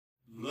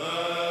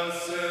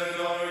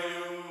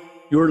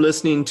You're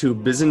listening to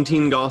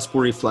Byzantine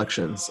Gospel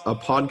Reflections, a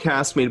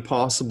podcast made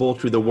possible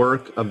through the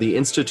work of the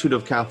Institute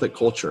of Catholic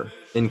Culture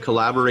in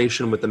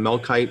collaboration with the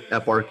Melkite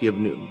Eparchy of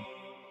Newton.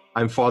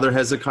 I'm Father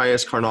Hezekiah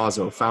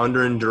Carnazzo,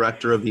 founder and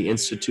director of the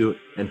Institute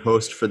and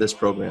host for this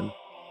program.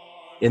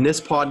 In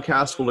this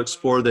podcast, we'll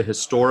explore the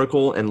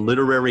historical and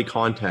literary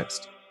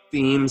context,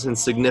 themes, and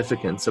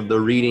significance of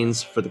the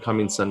readings for the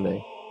coming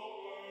Sunday.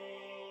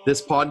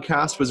 This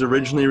podcast was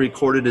originally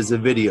recorded as a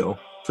video.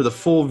 For the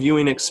full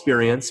viewing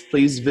experience,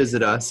 please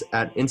visit us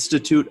at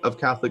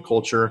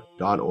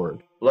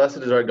instituteofcatholicculture.org. Blessed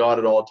is our God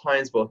at all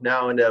times, both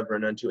now and ever,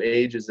 and unto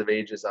ages of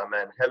ages.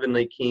 Amen.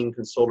 Heavenly King,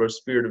 Consoler,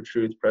 Spirit of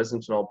truth,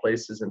 present in all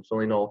places and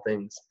filling all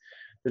things,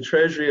 the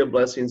treasury of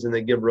blessings and the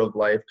giver of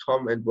life,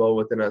 come and dwell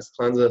within us,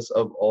 cleanse us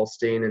of all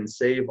stain, and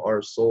save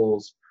our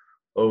souls,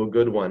 O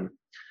good one.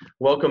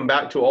 Welcome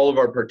back to all of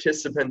our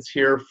participants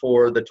here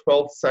for the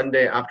 12th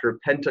Sunday after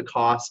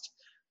Pentecost,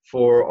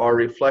 for our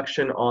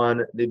reflection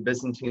on the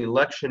Byzantine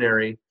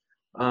lectionary.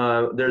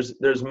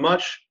 There's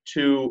much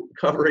to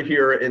cover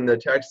here in the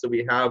text that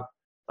we have,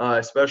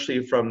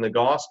 especially from the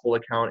gospel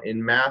account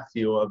in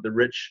Matthew of the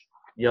rich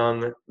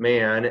young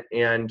man,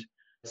 and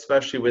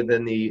especially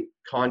within the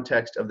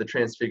context of the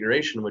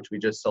Transfiguration, which we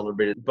just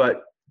celebrated.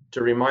 But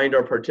to remind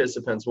our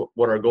participants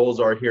what our goals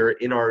are here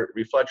in our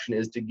reflection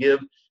is to give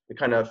the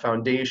kind of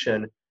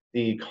foundation,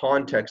 the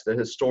context, the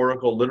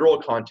historical,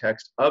 literal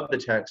context of the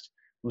text,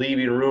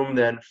 leaving room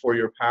then for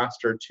your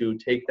pastor to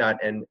take that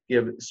and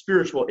give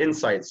spiritual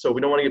insights. So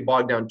we don't want to get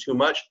bogged down too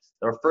much.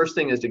 Our first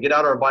thing is to get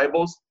out our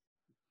Bibles,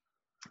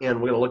 and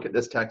we're going to look at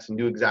this text and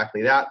do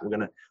exactly that. We're going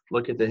to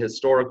look at the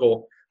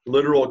historical,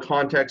 literal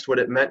context, what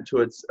it meant to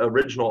its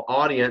original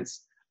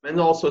audience, and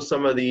also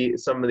some of the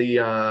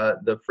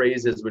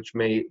phrases which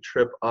may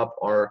trip up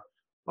our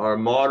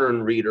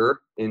modern reader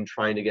in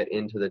trying to get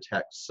into the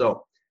text.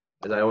 So,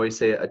 as I always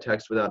say, a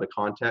text without a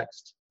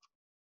context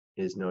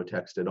is no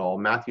text at all.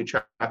 Matthew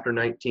chapter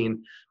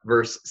 19,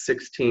 verse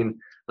 16.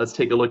 Let's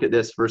take a look at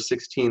this, verse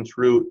 16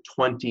 through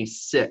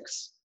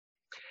 26.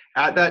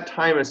 At that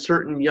time, a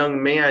certain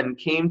young man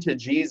came to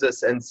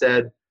Jesus and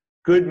said,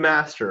 "Good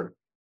master,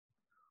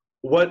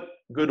 what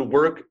good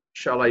work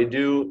shall I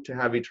do to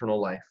have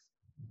eternal life?"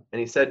 And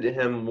he said to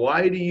him,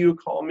 "Why do you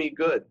call me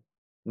good?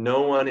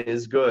 No one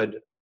is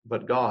good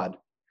but God.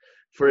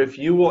 For if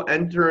you will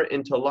enter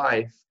into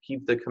life,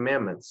 keep the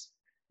commandments."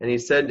 And he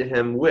said to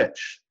him,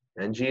 "Which?"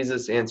 And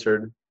Jesus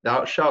answered,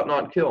 "Thou shalt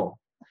not kill.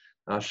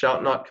 Thou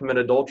shalt not commit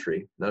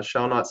adultery. Thou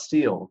shalt not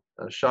steal.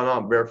 Thou shalt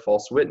not bear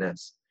false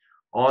witness.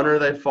 Honor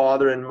thy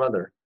father and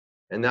mother.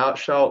 And thou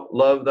shalt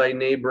love thy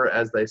neighbor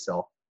as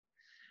thyself."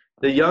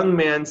 The young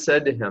man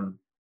said to him,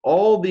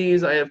 "All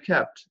these I have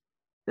kept,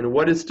 and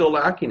what is still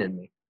lacking in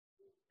me?"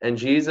 And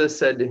Jesus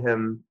said to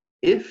him,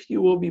 "If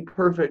you will be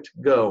perfect,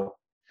 go.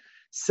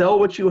 Sell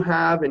what you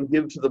have and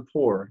give to the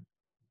poor,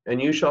 and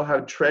you shall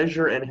have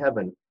treasure in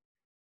heaven.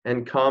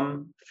 And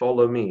come,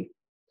 follow me."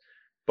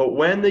 But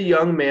when the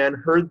young man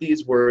heard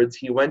these words,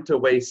 he went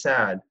away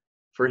sad,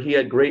 for he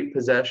had great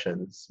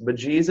possessions. But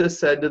Jesus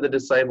said to the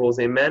disciples,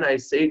 "Amen, I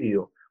say to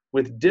you,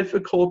 with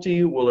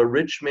difficulty will a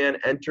rich man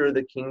enter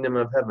the kingdom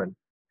of heaven.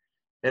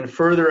 And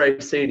further I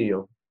say to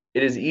you,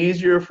 it is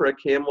easier for a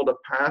camel to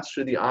pass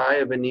through the eye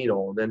of a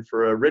needle than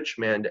for a rich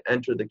man to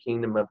enter the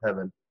kingdom of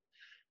heaven."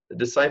 The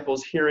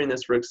disciples, hearing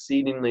this, were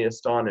exceedingly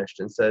astonished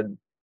and said,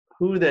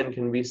 "Who then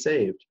can be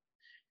saved?"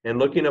 And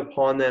looking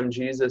upon them,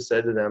 Jesus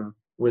said to them,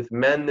 "With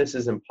men this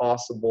is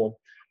impossible,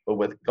 but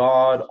with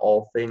God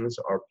all things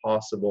are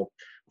possible."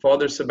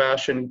 Father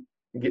Sebastian,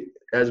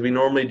 as we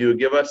normally do,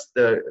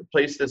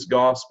 place this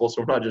gospel, so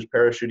we're not just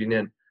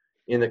parachuting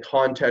in the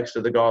context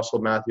of the Gospel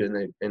of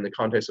Matthew, in the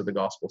context of the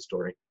gospel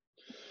story.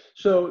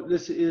 So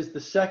this is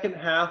the second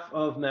half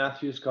of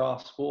Matthew's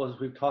gospel, as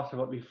we've talked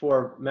about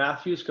before.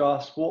 Matthew's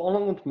gospel,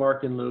 along with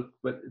Mark and Luke,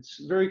 but it's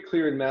very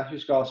clear in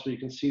Matthew's gospel you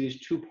can see these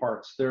two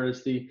parts. There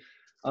is the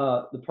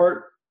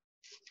part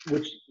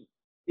which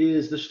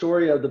is the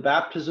story of the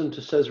baptism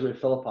to Caesarea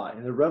Philippi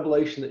and the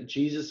revelation that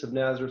Jesus of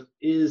Nazareth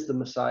is the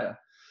Messiah,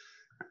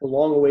 the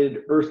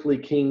long-awaited earthly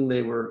king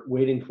they were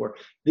waiting for.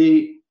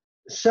 The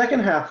second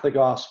half of the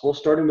gospel,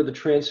 starting with the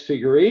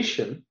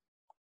Transfiguration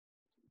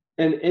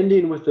and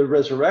ending with the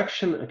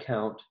resurrection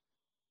account,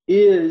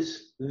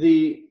 is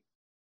the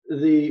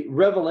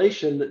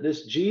revelation that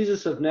this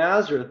Jesus of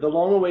Nazareth, the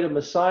long-awaited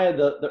Messiah,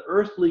 the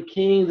earthly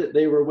king that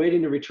they were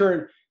waiting to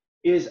return,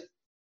 is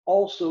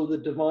also the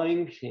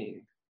divine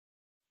king.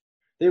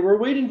 They were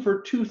waiting for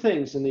two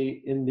things in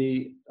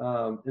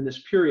this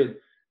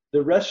period.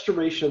 The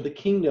restoration of the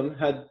kingdom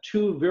had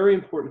two very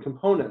important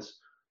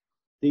components.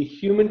 The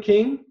human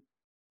king,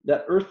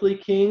 that earthly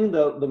king,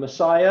 the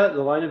Messiah,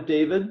 the line of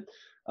David,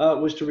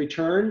 was to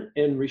return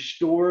and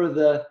restore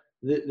the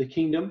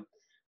kingdom,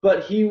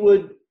 but he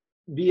would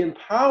be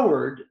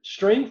empowered,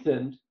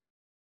 strengthened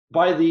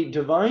by the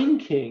divine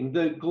king.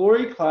 The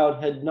glory cloud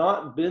had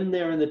not been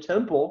there in the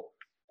temple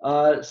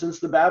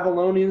since the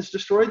Babylonians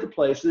destroyed the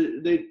place.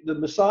 The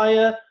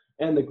Messiah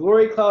and the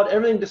glory cloud,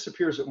 everything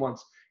disappears at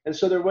once. And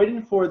so they're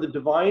waiting for the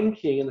divine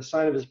king and the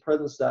sign of his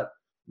presence, that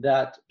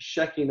that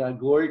Shekinah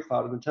glory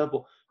cloud in the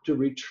temple to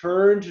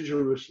return to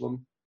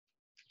Jerusalem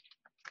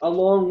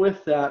along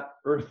with that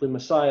earthly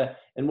Messiah.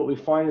 And what we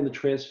find in the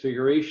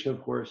Transfiguration,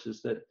 of course,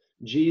 is that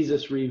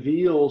Jesus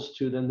reveals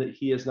to them that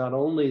he is not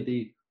only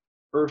the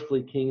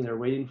earthly king they're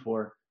waiting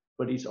for,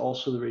 but he's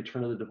also the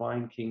return of the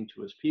divine king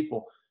to his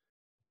people.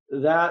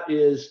 That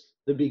is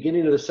the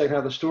beginning of the second half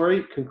of the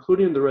story,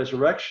 concluding the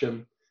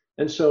resurrection.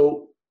 And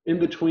so in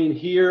between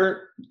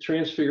here,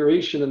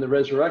 Transfiguration and the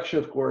resurrection,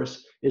 of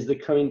course, is the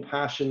coming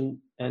passion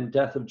and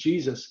death of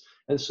Jesus.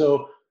 And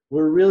so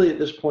we're really at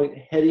this point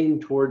heading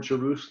toward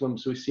Jerusalem.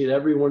 So we see it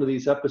every one of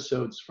these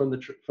episodes from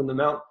the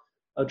Mount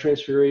of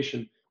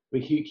Transfiguration.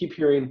 We keep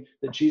hearing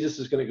that Jesus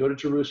is going to go to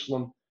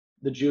Jerusalem.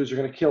 The Jews are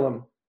going to kill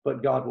him,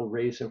 but God will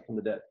raise him from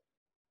the dead.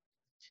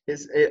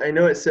 I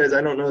know it says,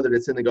 I don't know that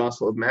it's in the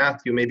Gospel of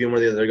Matthew, maybe in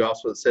one of the other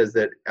Gospels, it says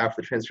that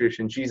after the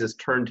Transfiguration, Jesus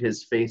turned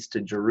his face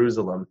to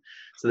Jerusalem.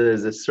 So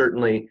there's this,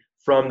 certainly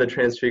from the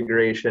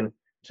Transfiguration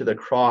to the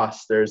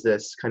cross, there's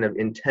this kind of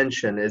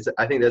intention.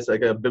 I think that's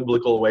like a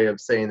biblical way of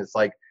saying it's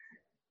like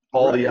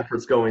all the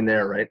efforts going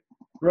there, right?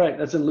 Right,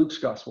 that's in Luke's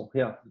Gospel,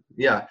 yeah.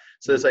 Yeah,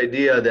 so this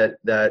idea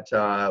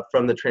that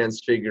from the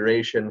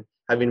Transfiguration,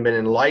 having been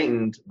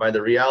enlightened by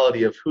the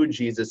reality of who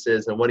Jesus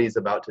is and what he's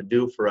about to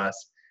do for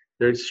us,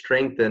 they're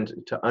strengthened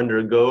to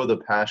undergo the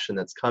passion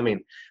that's coming.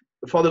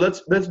 Father,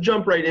 let's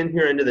jump right in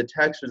here into the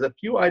text. There's a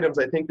few items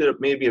I think that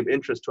may be of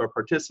interest to our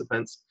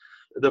participants.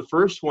 The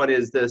first one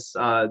is this: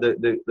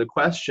 the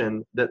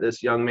question that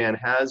this young man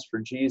has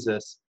for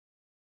Jesus: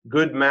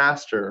 "Good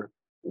Master,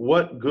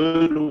 what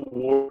good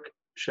work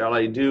shall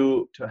I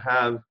do to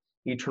have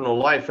eternal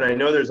life?" And I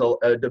know there's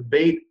a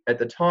debate at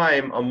the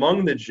time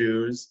among the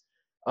Jews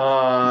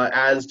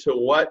as to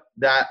what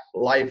that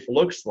life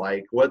looks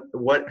like,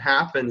 what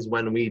happens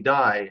when we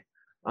die.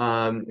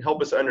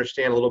 Help us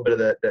understand a little bit of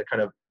that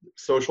kind of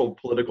social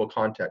political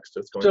context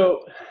that's going on.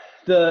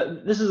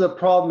 So this is a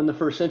problem in the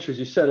first century, as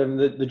you said. I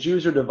mean, the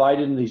Jews are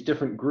divided in these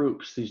different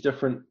groups, these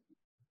different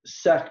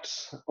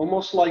sects,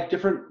 almost like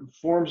different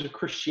forms of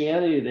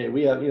Christianity today.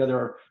 We have,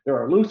 there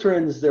are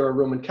Lutherans, there are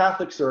Roman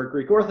Catholics, there are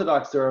Greek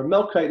Orthodox, there are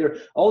Melkite, there are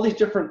all these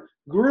different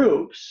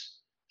groups.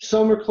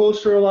 Some are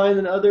closer aligned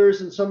than others,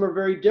 and some are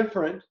very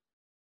different.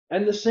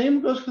 And the same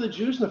goes for the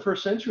Jews in the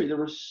first century. There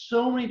were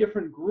so many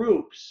different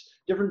groups,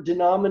 different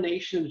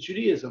denominations of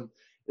Judaism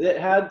that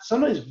had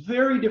sometimes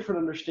very different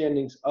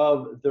understandings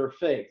of their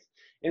faith.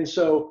 And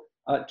so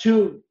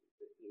two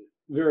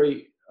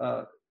very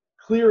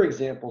clear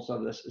examples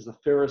of this is the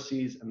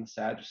Pharisees and the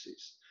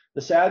Sadducees.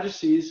 The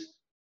Sadducees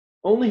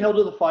only held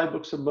to the 5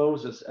 books of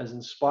Moses as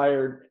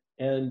inspired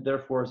and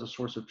therefore as a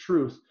source of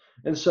truth.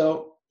 And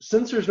so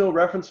since there's no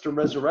reference to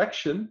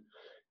resurrection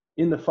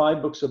in the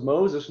 5 books of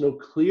Moses, no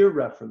clear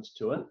reference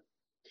to it,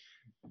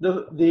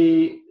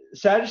 the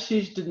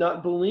Sadducees did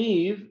not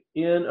believe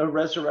in a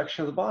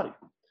resurrection of the body.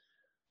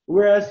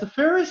 Whereas the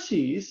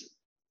Pharisees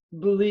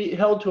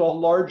held to a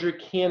larger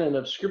canon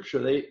of scripture.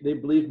 They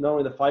believed not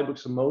only the 5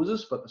 books of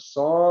Moses, but the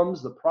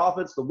Psalms, the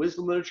prophets, the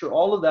wisdom literature,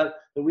 all of that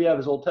we have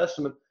as Old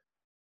Testament,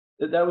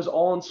 that was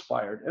all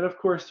inspired. And of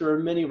course, there are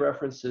many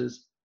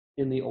references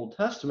in the Old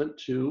Testament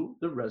to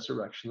the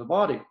resurrection of the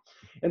body.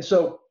 And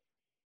so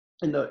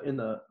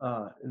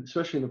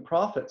especially in the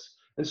prophets.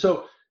 And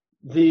so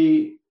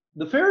the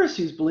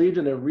Pharisees believed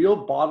in a real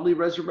bodily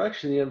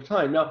resurrection at the end of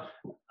time. Now,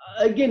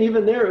 again,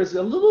 even there is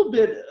a little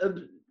bit of,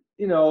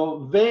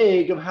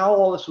 vague of how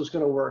all this was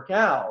going to work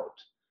out.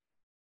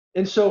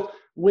 And so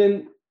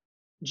when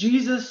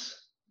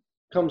Jesus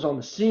comes on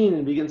the scene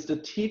and begins to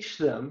teach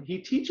them, he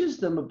teaches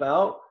them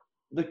about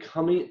the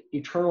coming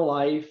eternal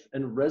life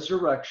and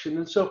resurrection.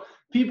 And so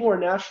people are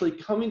naturally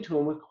coming to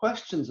him with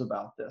questions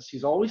about this.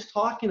 He's always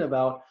talking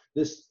about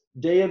this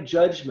day of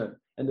judgment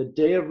and the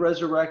day of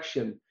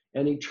resurrection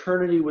and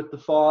eternity with the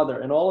Father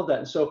and all of that.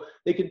 And so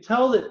they could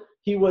tell that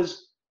he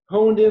was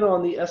honed in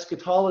on the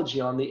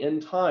eschatology, on the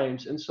end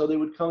times. And so they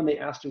would come and they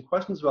asked him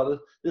questions about it.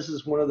 This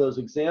is one of those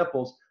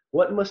examples.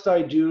 What must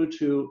I do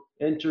to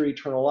enter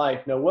eternal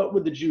life? Now, what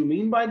would the Jew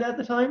mean by that at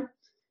the time?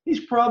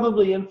 He's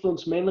probably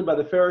influenced mainly by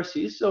the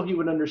Pharisees, so he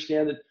would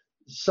understand that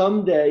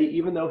someday,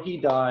 even though he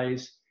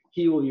dies,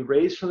 he will be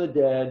raised from the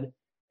dead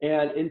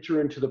and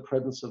enter into the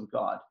presence of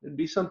God. It'd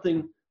be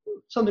something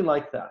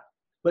like that.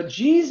 But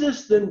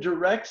Jesus then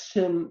directs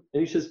him,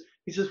 and he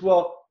says,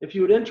 well, if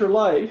you would enter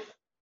life,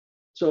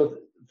 so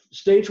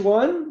step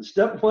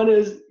one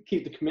is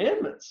keep the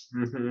commandments.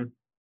 Mm-hmm.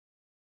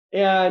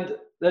 And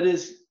that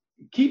is,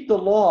 keep the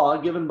law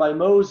given by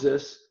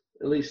Moses,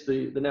 at least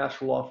the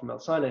natural law from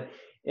Mount Sinai.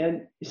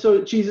 And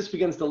so Jesus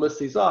begins to list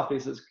these off. He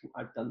says,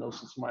 I've done those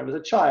since I was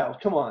a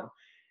child. Come on.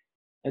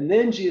 And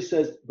then Jesus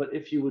says, but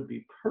if you would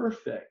be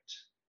perfect,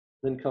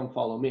 then come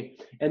follow me.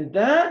 And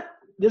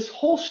this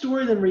whole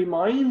story then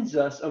reminds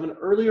us of an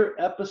earlier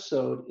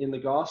episode in the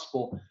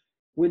gospel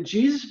when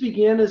Jesus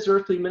began his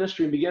earthly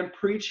ministry and began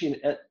preaching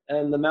at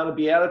the Mount of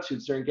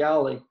Beatitudes there in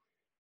Galilee.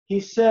 He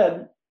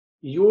said,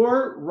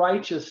 your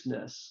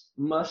righteousness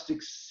must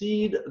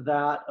exceed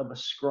that of a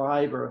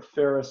scribe or a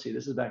Pharisee.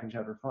 This is back in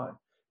chapter 5.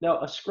 Now,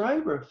 a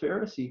scribe or a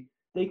Pharisee,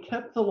 they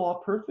kept the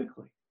law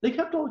perfectly. They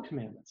kept all the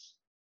commandments.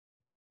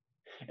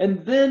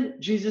 And then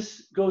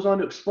Jesus goes on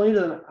to explain to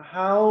them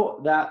how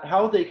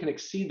they can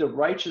exceed the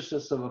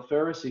righteousness of a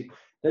Pharisee.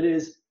 That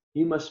is,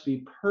 you must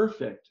be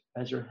perfect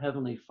as your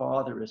heavenly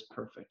Father is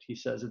perfect, he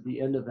says at the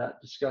end of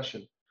that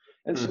discussion.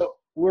 And so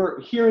we're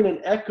hearing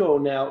an echo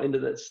now into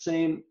the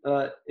same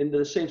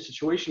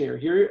situation here.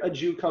 Here a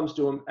Jew comes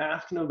to him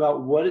asking him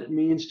about what it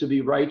means to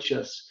be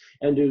righteous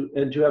and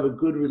to have a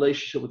good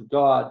relationship with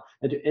God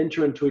and to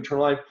enter into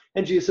eternal life.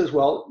 And Jesus says,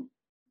 well,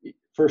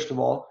 first of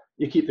all,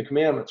 you keep the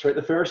commandments, right?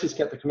 The Pharisees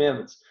kept the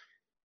commandments.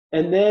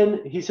 And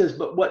then he says,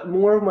 but what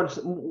more?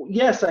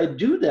 Yes, I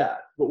do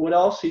that. But what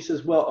else? He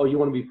says, well, you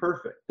want to be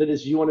perfect. That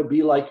is, you want to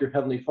be like your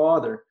heavenly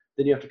Father,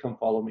 then you have to come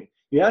follow me.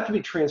 You have to be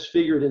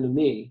transfigured into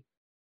me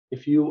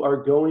if you are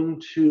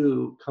going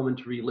to come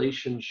into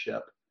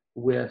relationship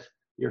with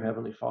your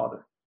heavenly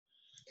Father.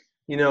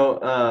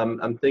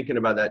 I'm thinking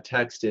about that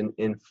text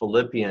in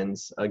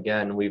Philippians.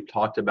 Again, we've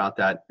talked about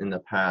that in the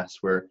past,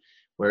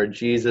 where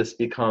Jesus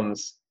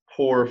becomes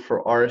poor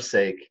for our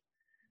sake,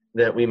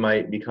 that we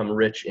might become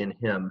rich in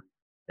him.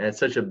 And it's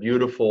such a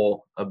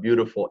beautiful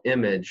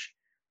image.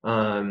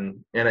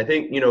 And I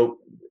think,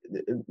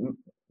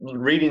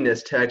 reading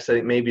this text, I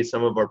think maybe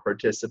some of our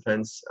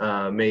participants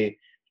may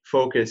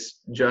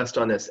focus just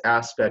on this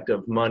aspect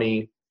of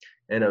money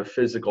and of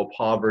physical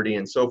poverty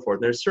and so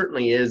forth. There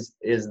certainly is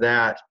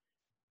that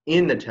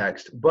in the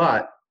text,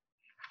 but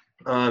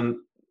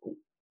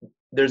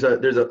there's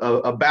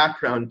a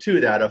background to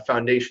that, a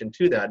foundation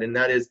to that, and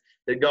that is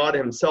that God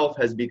himself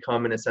has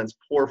become, in a sense,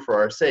 poor for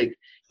our sake,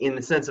 in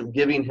the sense of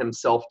giving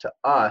himself to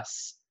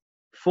us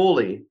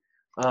fully.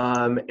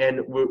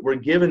 And we're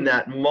given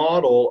that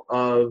model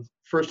of,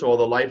 first of all,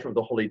 the life of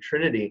the Holy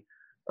Trinity,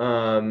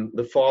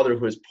 the Father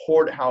who has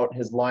poured out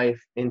his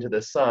life into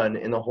the Son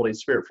and the Holy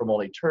Spirit from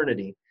all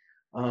eternity,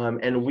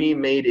 and we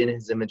made in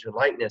his image and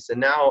likeness. And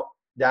now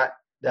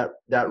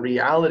that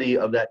reality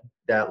of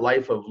that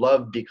life of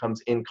love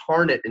becomes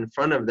incarnate in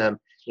front of them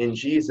in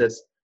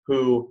Jesus,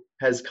 who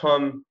has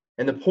come.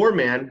 And the poor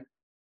man,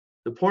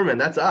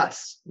 that's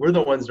us. We're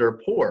the ones that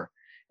are poor.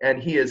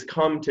 And he has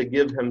come to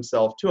give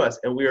himself to us.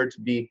 And we are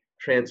to be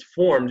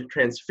transformed,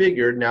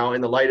 transfigured now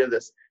in the light of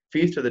this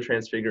Feast of the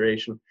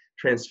Transfiguration,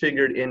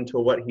 transfigured into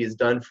what he has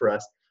done for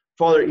us.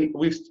 Father,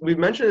 we've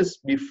mentioned this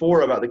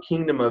before about the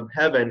kingdom of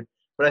heaven,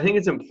 but I think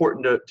it's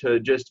important to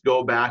just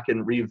go back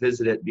and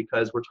revisit it,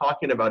 because we're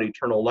talking about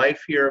eternal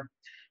life here.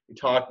 We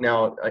talk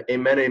now,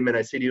 amen, amen,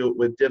 I say to you,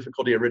 with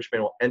difficulty a rich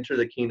man will enter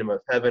the kingdom of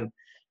heaven.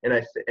 And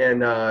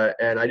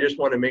I just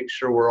want to make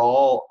sure we're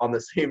all on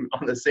the same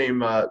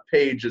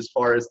page as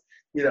far as,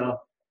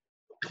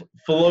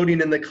 floating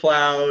in the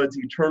clouds,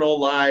 eternal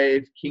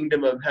life,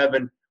 kingdom of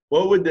heaven.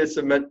 What would this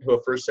have meant to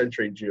a first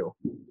century Jew?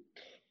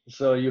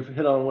 So you've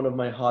hit on one of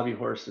my hobby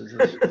horses,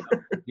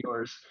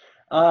 yours.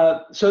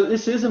 So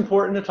this is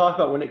important to talk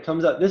about when it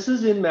comes up. This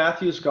is in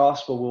Matthew's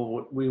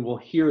gospel. We will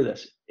hear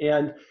this.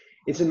 And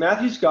it's in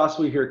Matthew's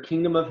gospel, you hear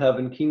kingdom of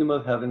heaven, kingdom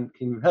of heaven,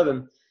 kingdom of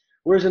heaven.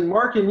 Whereas in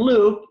Mark and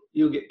Luke,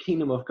 you'll get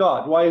kingdom of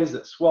God. Why is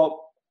this?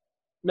 Well,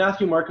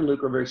 Matthew, Mark, and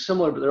Luke are very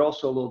similar, but they're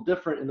also a little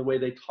different in the way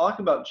they talk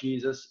about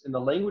Jesus and the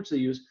language they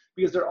use,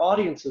 because their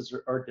audiences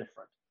are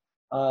different.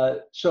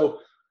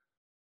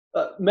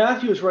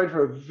 Matthew is writing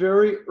for a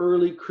very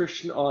early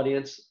Christian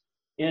audience,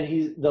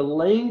 and the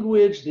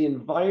language, the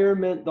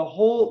environment,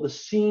 the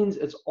scenes,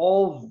 it's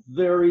all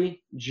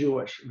very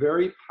Jewish,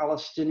 very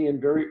Palestinian,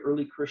 very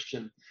early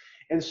Christian.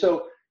 And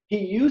so he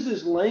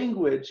uses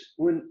language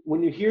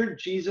when you hear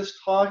Jesus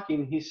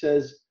talking, he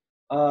says,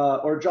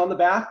 or John the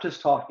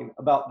Baptist talking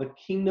about the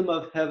kingdom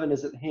of heaven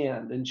is at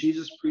hand, and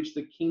Jesus preached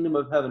the kingdom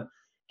of heaven.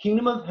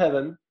 Kingdom of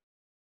heaven,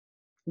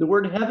 the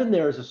word heaven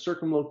there is a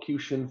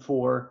circumlocution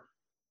for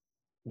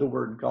the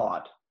word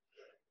God.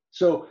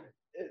 So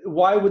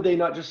why would they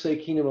not just say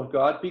kingdom of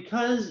God?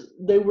 Because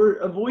they were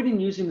avoiding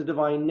using the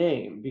divine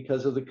name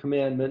because of the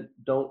commandment,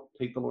 don't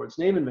take the Lord's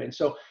name in vain.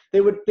 So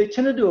they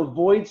tended to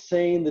avoid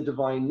saying the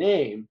divine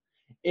name.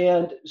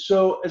 And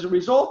so as a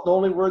result, the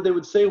only word they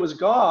would say was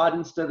God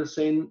instead of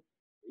saying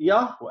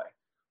Yahweh.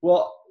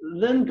 Well,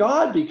 then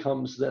God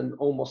becomes then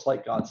almost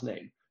like God's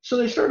name. So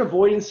they start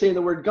avoiding saying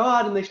the word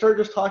God, and they start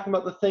just talking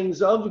about the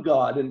things of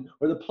God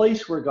or the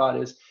place where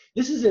God is.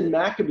 This is in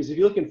Maccabees. If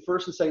you look in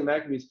 1st and 2nd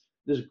Maccabees,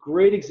 there's a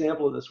great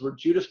example of this where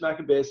Judas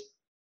Maccabeus,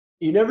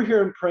 you never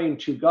hear him praying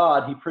to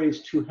God. He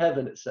prays to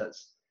heaven, it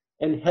says,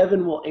 and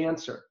heaven will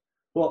answer.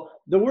 Well,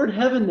 the word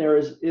heaven there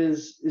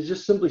is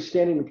just simply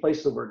standing in place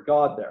of the word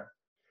God there.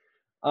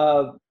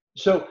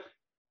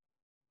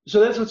 So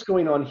that's what's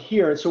going on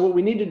here. And so what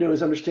we need to do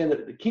is understand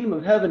that the kingdom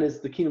of heaven is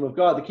the kingdom of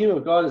God. The kingdom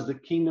of God is the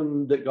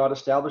kingdom that God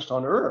established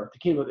on earth. The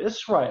kingdom of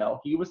Israel.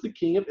 He was the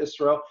king of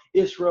Israel.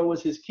 Israel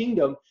was his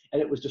kingdom,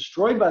 and it was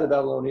destroyed by the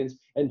Babylonians.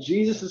 And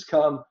Jesus has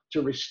come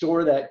to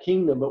restore that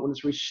kingdom. But when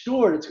it's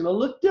restored, it's going to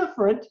look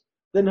different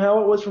than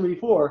how it was from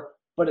before,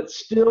 but it's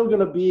still going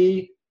to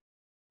be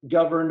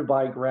governed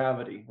by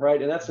gravity,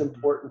 right? And that's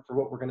important for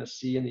what we're going to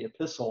see in the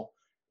epistle.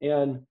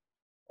 And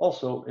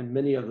also in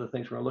many of the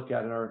things we're going to look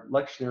at in our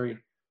lectionary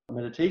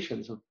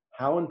meditations of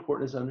how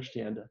important it is to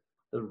understand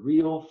the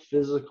real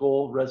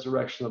physical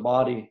resurrection of the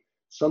body,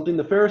 something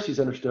the Pharisees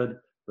understood,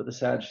 but the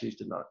Sadducees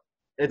did not.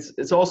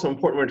 It's also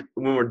important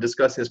when we're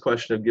discussing this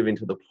question of giving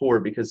to the poor,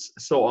 because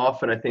so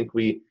often I think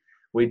we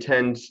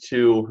tend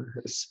to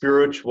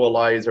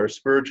spiritualize our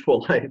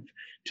spiritual life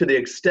to the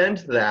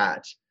extent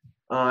that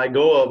I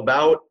go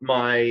about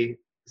my,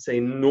 say,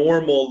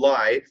 normal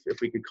life, if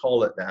we could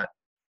call it that,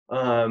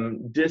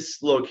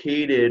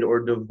 dislocated or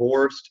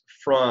divorced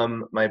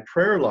from my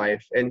prayer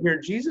life. And here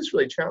Jesus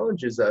really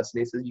challenges us,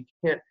 and he says, you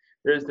can't,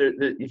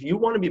 if you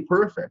want to be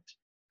perfect,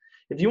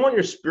 if you want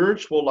your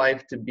spiritual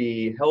life to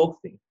be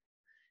healthy,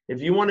 if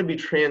you want to be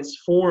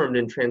transformed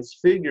and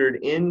transfigured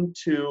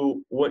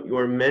into what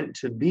you're meant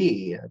to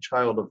be, a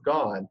child of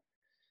God,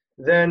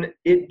 then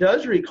it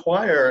does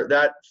require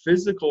that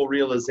physical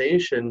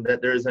realization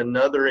that there's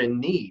another in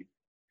need.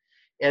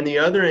 And the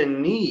other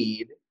in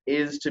need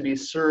is to be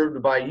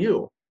served by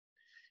you.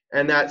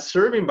 And that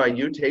serving by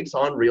you takes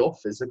on real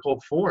physical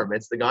form.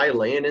 It's the guy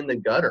laying in the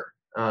gutter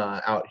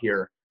out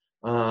here.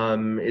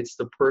 It's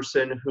the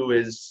person who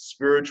is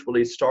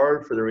spiritually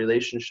starved for the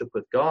relationship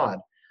with God,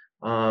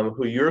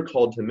 who you're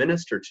called to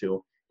minister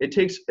to. It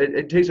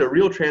takes a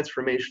real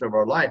transformation of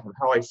our life, of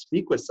how I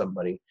speak with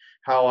somebody,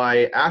 how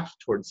I act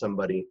towards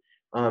somebody.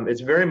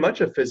 It's very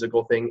much a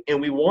physical thing. And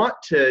we want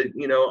to,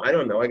 I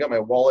don't know, I got my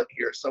wallet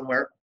here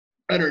somewhere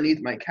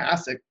underneath my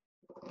cassock.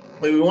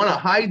 But we want to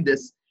hide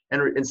this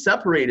and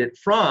separate it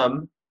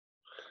from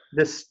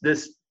this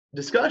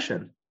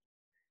discussion,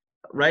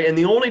 right? And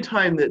the only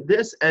time that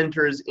this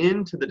enters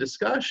into the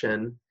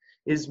discussion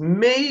is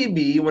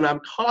maybe when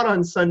I'm caught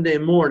on Sunday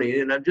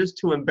morning and I'm just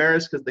too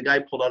embarrassed because the guy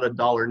pulled out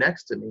 $1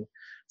 next to me.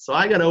 So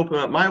I got to open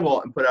up my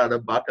wallet and put out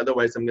 $1,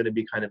 otherwise I'm going to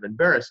be kind of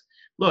embarrassed.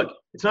 Look,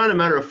 it's not a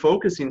matter of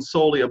focusing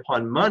solely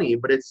upon money,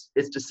 but it's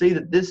to say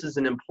that this is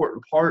an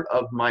important part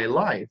of my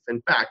life.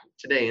 In fact,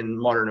 today in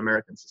modern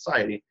American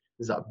society,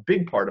 this is a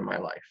big part of my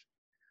life,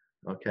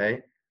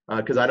 okay?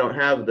 Because I don't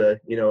have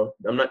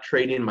I'm not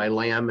trading my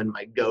lamb and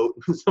my goat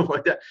and stuff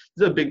like that.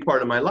 This is a big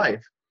part of my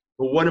life.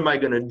 But what am I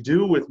going to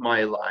do with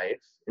my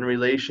life in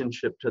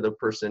relationship to the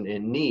person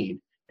in need?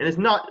 And it's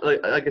not,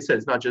 like I said,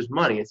 it's not just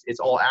money. It's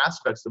all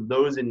aspects of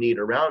those in need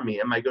around me.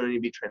 Am I going to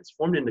be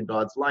transformed into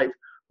God's life,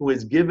 who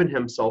has given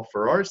himself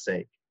for our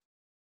sake,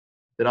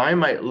 that I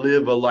might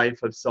live a life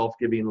of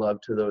self-giving love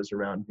to those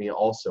around me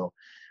also?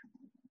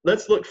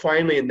 Let's look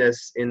finally in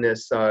this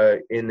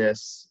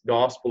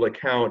gospel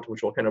account,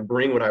 which will kind of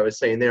bring what I was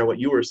saying there, what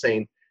you were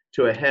saying,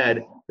 to a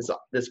head.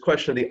 This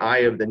question of the eye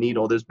of the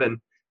needle. There's been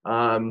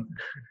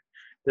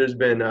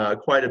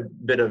quite a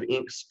bit of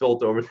ink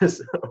spilt over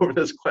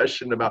this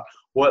question about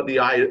what the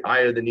eye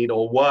of the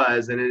needle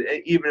was, and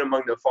even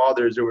among the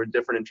fathers there were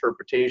different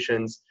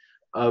interpretations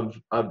of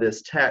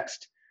this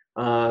text.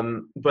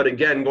 But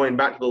again, going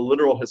back to the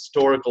literal,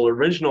 historical,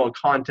 original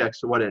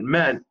context of what it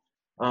meant,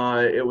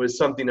 it was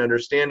something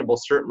understandable,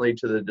 certainly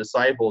to the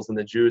disciples and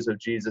the Jews of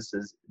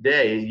Jesus's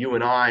day. You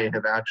and I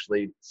have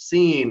actually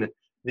seen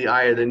the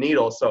eye of the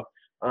needle. So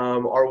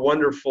our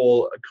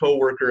wonderful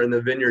co-worker in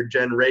the vineyard,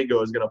 Jen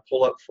Rago, is going to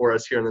pull up for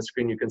us here on the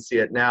screen. You can see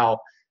it now.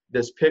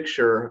 This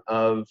picture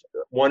of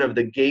one of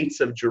the gates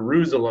of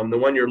Jerusalem. The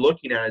one you're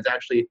looking at is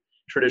actually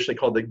traditionally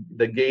called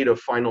the gate of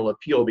final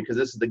appeal, because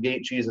this is the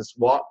gate Jesus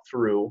walked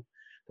through,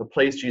 the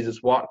place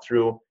Jesus walked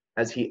through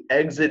as he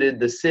exited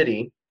the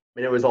city.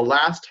 And it was the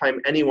last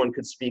time anyone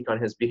could speak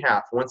on his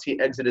behalf. Once he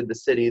exited the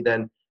city,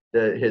 then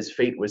his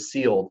fate was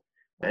sealed,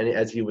 and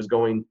as he was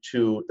going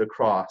to the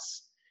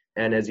cross.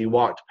 And as he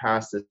walked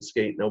past this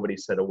gate, nobody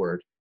said a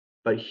word.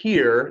 But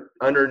here,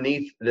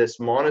 underneath this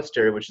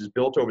monastery, which is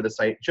built over the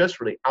site,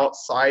 just really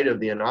outside of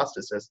the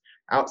Anastasis,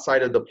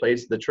 outside of the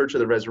place, the Church of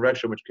the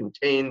Resurrection, which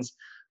contains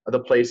the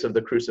place of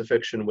the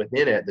crucifixion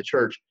within it, the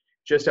church,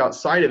 just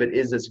outside of it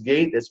is this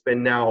gate that's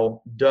been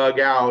now dug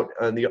out.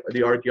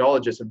 The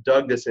archaeologists have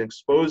dug this and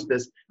exposed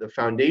the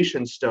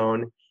foundation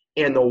stone,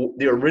 and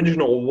the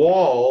original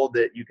wall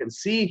that you can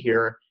see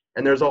here,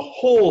 and there's a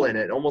hole in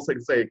it, almost like,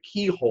 say, a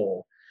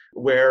keyhole,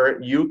 where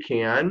you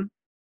can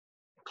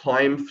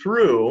climb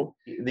through.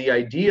 The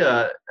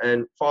idea,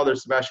 and Father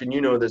Sebastian, you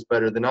know this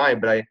better than I,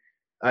 but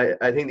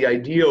I think the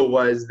idea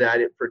was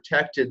that it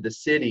protected the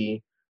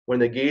city when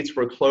the gates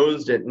were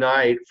closed at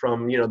night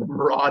from, the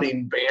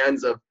marauding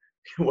bands of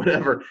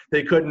whatever.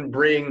 They couldn't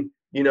bring,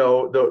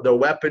 the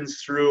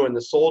weapons through and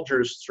the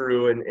soldiers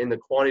through in the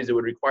quantities it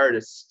would require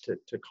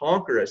to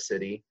conquer a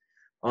city.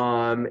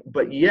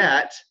 But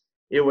yet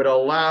it would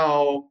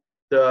allow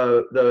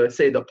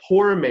the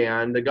poor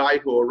man, the guy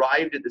who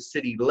arrived at the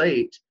city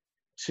late,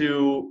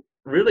 to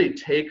really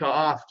take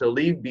off, to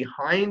leave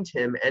behind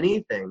him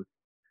anything.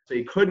 So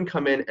he couldn't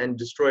come in and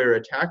destroy or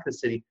attack the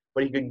city,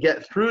 but he could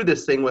get through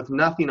this thing with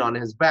nothing on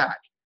his back,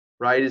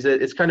 right?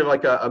 It's kind of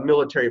like a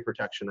military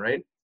protection,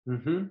 right?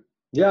 Mm-hmm.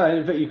 Yeah, and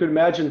in fact, you could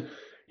imagine,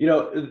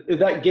 if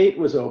that gate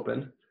was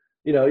open,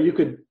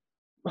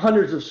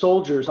 hundreds of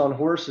soldiers on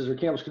horses or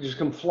camels could just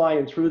come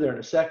flying through there in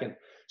a second.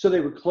 So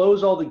they would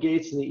close all the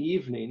gates in the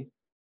evening,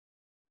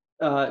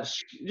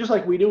 just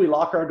like we do, we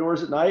lock our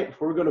doors at night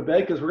before we go to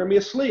bed because we're going to be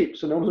asleep,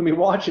 so no one's going to be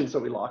watching. So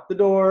we lock the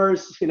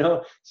doors.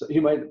 So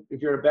you might,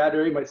 if you're in a bad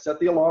area, you might set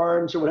the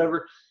alarms or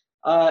whatever.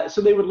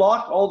 So they would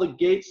lock all the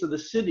gates of the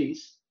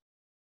cities,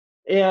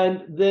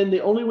 and then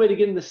the only way to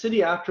get in the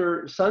city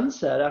after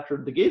sunset, after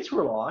the gates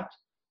were locked,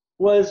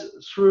 was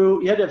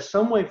through, you had to have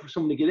some way for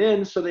someone to get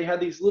in. So they had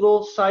these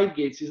little side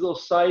gates, these little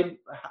side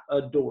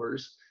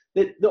doors,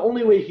 that the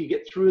only way you could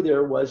get through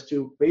there was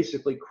to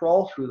basically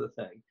crawl through the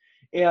thing.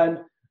 And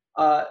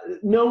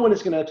no one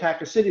is going to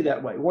attack a city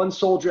that way. One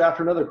soldier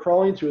after another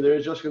crawling through there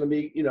is just going to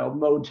be,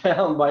 mowed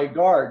down by a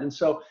guard. And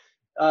so,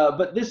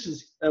 but this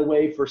is a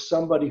way for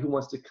somebody who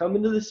wants to come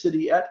into the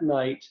city at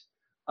night,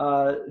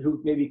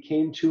 who maybe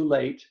came too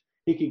late.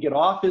 He could get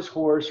off his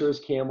horse or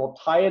his camel,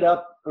 tie it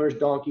up, or his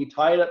donkey,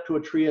 tie it up to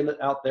a tree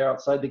out there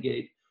outside the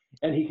gate,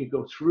 and he could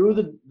go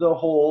through the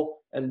hole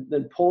and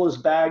then pull his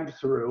bag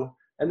through,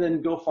 and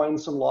then go find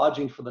some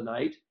lodging for the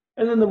night.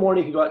 And then in the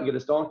morning, he could go out and get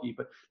his donkey.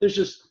 But this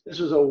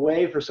was a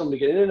way for someone to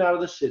get in and out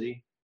of the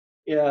city.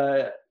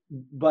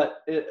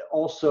 But it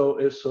also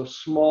is so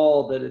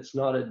small that it's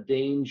not a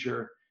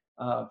danger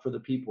for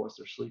the people as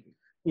they're sleeping.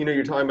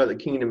 You're talking about the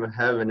kingdom of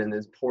heaven and the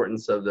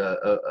importance of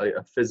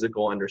a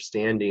physical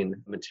understanding,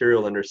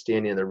 material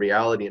understanding of the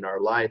reality in our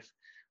life.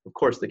 Of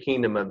course, the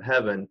kingdom of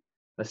heaven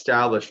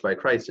established by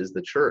Christ is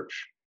the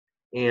church.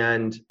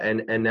 And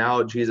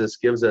now Jesus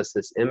gives us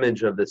this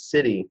image of the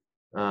city,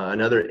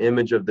 another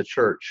image of the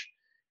church.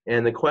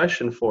 And the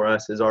question for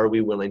us is, are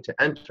we willing to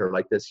enter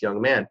like this young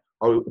man?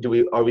 Do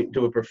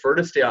we prefer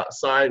to stay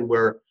outside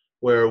where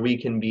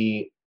we can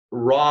be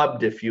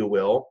robbed, if you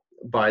will,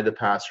 by the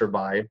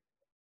passerby?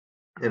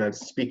 And I'm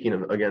speaking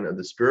of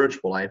the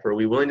spiritual life. Are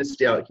we willing to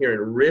stay out here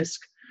and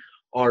risk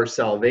our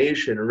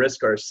salvation,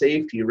 risk our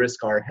safety,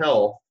 risk our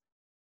health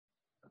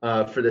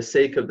for the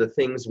sake of the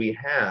things we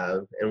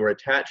have, and we're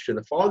attached to?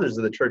 The fathers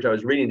of the church, I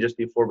was reading just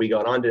before we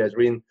got on today, I was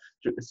reading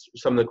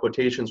some of the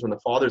quotations from the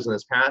fathers in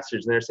this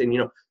passage, and they're saying,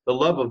 the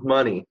love of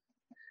money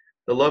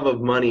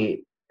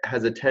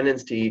has a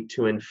tendency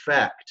to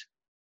infect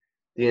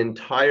the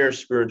entire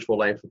spiritual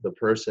life of the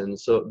person.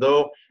 So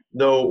though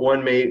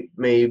one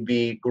may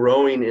be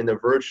growing in the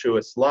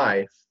virtuous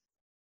life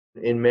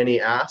in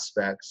many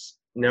aspects,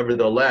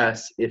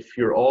 nevertheless, if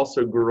you're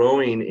also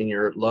growing in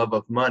your love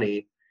of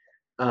money,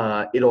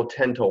 it'll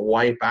tend to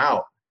wipe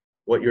out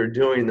what you're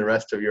doing the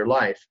rest of your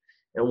life.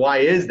 And why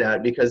is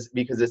that? Because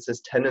it's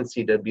this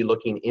tendency to be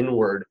looking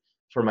inward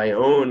for my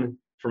own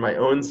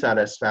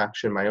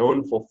satisfaction, my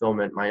own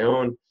fulfillment, my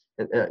own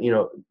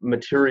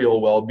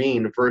material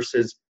well-being,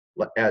 versus,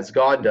 as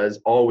God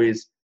does,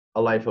 always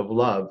a life of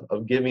love,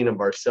 of giving of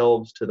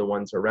ourselves to the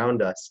ones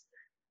around us,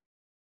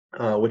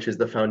 which is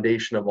the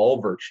foundation of all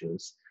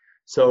virtues.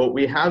 So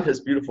we have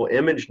this beautiful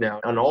image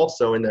now, and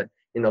also in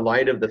the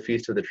light of the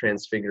Feast of the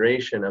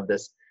Transfiguration, of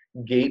this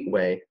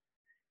gateway.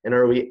 And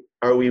are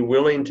we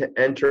willing to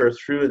enter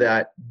through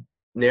that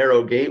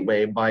narrow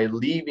gateway by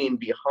leaving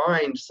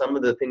behind some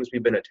of the things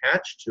we've been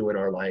attached to in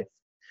our life,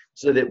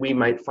 so that we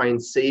might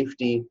find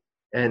safety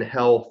and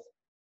health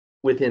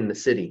within the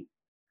city?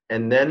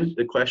 And then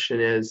the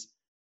question is,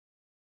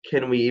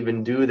 can we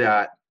even do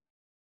that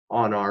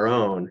on our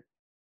own?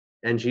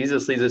 And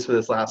Jesus leads us with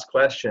this last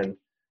question,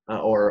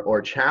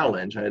 or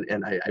challenge,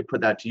 and I put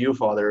that to you,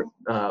 Father.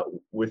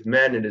 With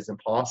men it is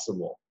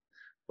impossible,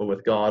 but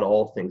with God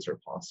all things are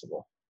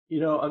possible.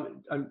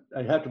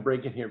 I have to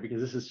break in here,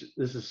 because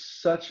this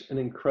is such an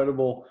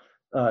incredible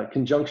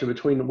conjunction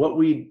between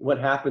what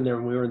happened there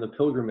when we were in the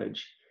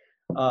pilgrimage,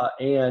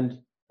 and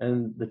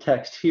the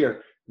text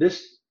here.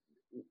 This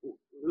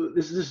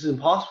is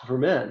impossible for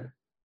men,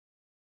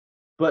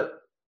 but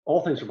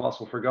all things are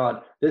possible for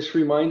God. This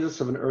reminds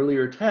us of an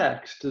earlier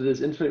text that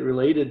is intimately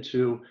related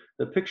to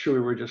the picture we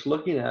were just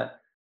looking at.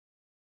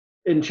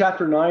 In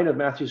chapter 9 of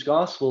Matthew's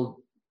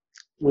Gospel,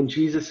 when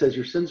Jesus says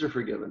your sins are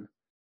forgiven,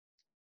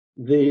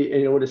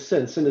 what is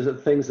sin? Sin is the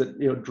things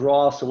that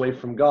draw us away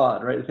from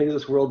God, right? The things of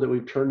this world that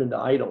we've turned into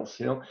idols,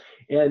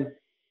 and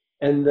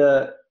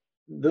the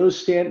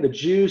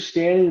Jews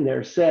standing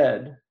there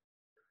said,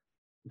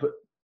 but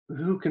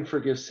who can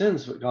forgive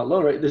sins but God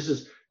alone, right? This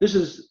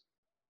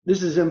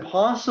is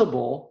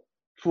impossible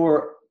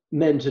for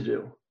men to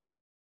do.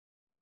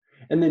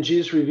 And then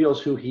Jesus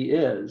reveals who he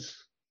is,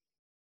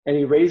 and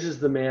he raises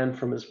the man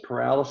from his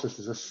paralysis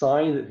as a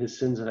sign that his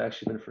sins have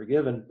actually been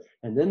forgiven.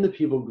 And then the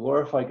people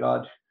glorify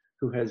God,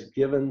 who has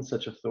given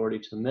such authority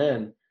to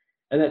men.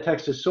 And that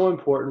text is so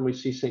important. We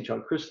see St.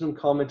 John Chrysostom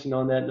commenting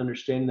on that and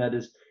understanding that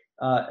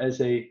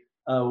as a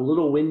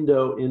little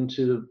window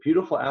into the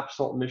beautiful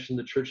apostolic mission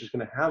the church is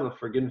going to have of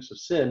forgiveness of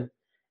sin.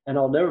 And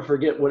I'll never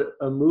forget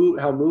how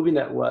moving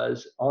that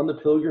was on the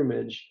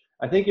pilgrimage.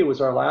 I think it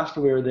was our last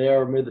one we were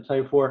there, or maybe the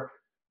time before,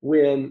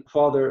 when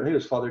Father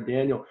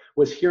Daniel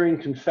was hearing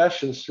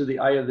confessions through the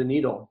eye of the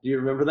needle. Do you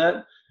remember that?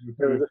 Mm-hmm.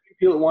 There was a few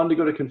people that wanted to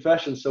go to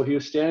confession, so he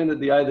was standing at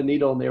the eye of the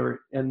needle,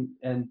 and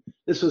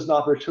this was an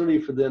opportunity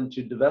for them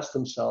to divest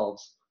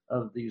themselves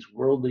of these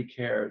worldly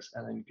cares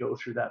and then go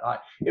through that eye.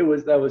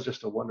 That was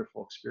just a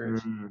wonderful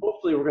experience. Mm-hmm.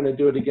 Hopefully we're going to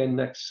do it again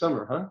next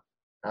summer, huh?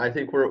 I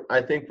think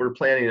we're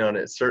planning on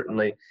it,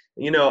 certainly.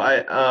 And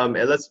we're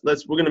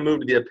going to move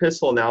to the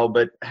epistle now,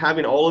 but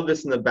having all of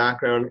this in the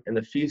background and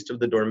the Feast of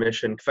the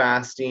Dormition,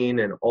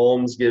 fasting and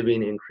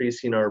almsgiving,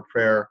 increasing our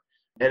prayer,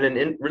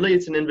 and really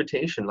it's an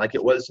invitation like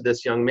it was to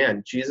this young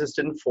man. Jesus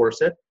didn't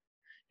force it.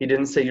 He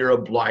didn't say you're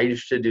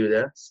obliged to do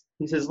this.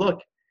 He says,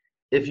 look,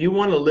 if you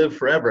want to live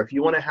forever, if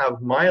you want to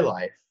have my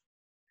life,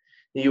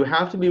 you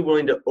have to be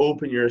willing to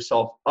open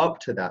yourself up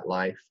to that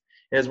life.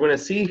 And as we're going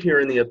to see here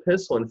in the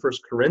epistle in 1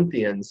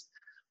 Corinthians,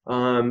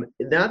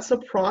 that's a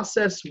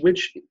process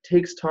which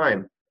takes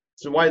time.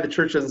 So why the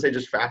church doesn't say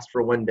just fast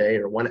for 1 day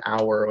or 1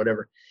 hour or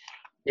whatever.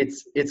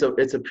 It's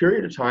a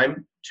period of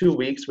time, 2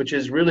 weeks, which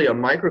is really a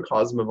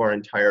microcosm of our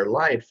entire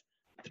life,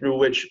 through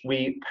which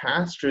we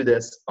pass through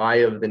this eye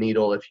of the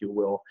needle, if you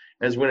will.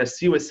 As we're going to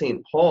see with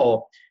St.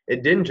 Paul,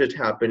 it didn't just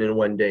happen in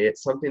 1 day.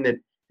 It's something that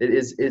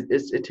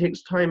it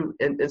takes time.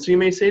 And so you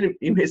may say,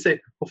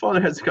 well, Father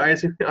Hezekiah,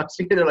 I'm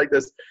seeing it like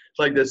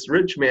this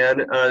rich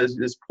man,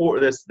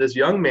 this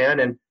young man,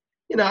 and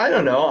I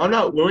don't know. I'm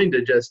not willing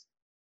to just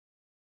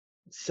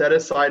set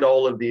aside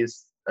all of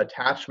these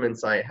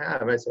attachments I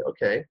have. I say,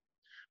 okay,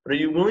 but are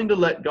you willing to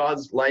let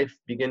God's life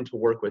begin to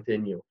work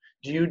within you?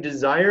 Do you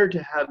desire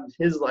to have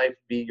his life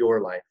be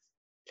your life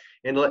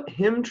and let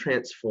him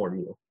transform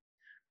you?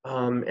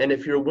 And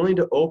if you're willing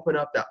to open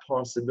up that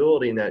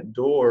possibility and that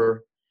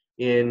door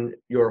in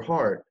your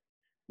heart,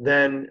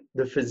 then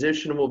the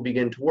physician will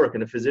begin to work.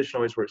 And a physician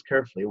always works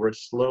carefully,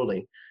 works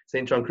slowly.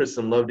 St. John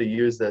Chrysostom loved to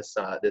use this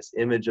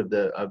image of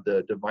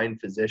the divine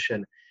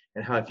physician,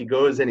 and how if he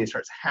goes in, he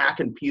starts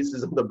hacking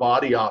pieces of the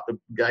body off, the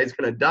guy's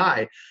going to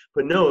die.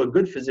 But no, a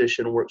good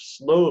physician works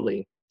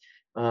slowly.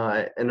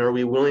 And are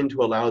we willing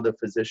to allow the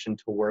physician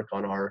to work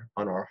on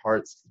our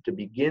hearts to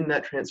begin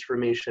that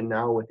transformation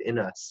now within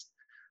us?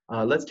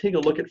 Let's take a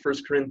look at 1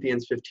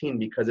 Corinthians 15,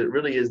 because it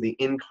really is the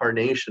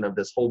incarnation of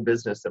this whole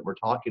business that we're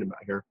talking about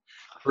here.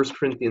 1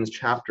 Corinthians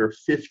chapter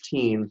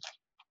 15,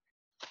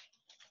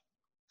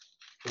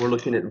 we're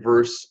looking at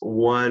verse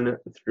 1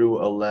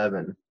 through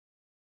 11.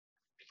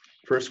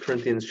 1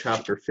 Corinthians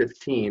chapter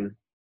 15,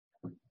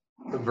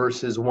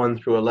 verses 1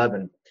 through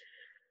 11.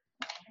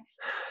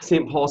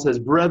 St. Paul says,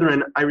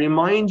 "Brethren, I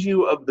remind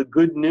you of the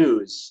good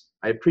news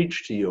I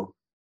preached to you,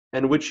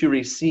 and which you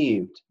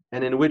received,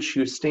 and in which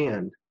you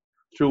stand,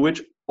 through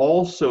which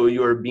also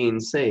you are being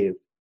saved,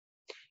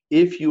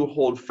 if you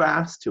hold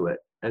fast to it,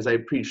 as I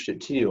preached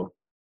it to you.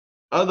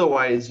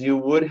 Otherwise you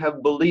would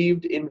have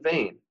believed in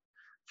vain.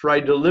 For I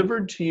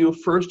delivered to you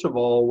first of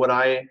all what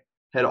I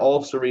had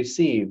also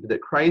received,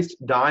 that Christ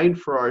died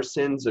for our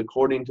sins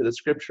according to the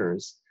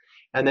Scriptures,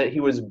 and that he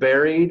was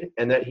buried,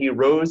 and that he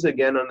rose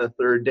again on the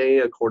third day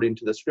according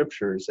to the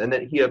Scriptures, and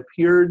that he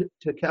appeared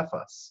to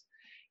Cephas,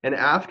 and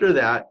after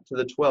that to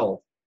the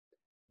 12.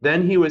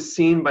 Then he was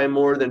seen by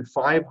more than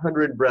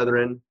 500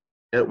 brethren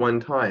at one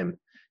time,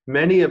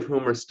 many of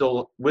whom are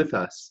still with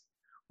us,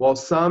 while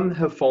some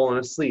have fallen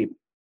asleep.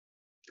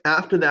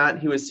 After that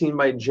he was seen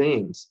by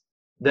James,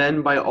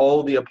 then by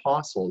all the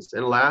apostles,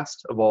 and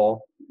last of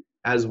all,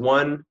 as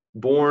one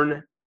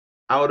born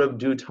out of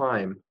due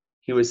time,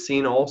 he was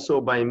seen also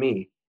by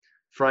me.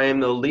 For I am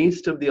the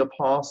least of the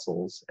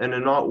apostles, and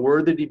am not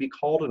worthy to be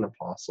called an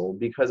apostle,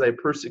 because I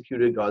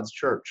persecuted God's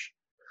church.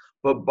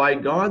 But by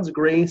God's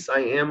grace I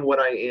am what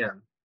I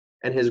am,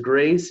 and his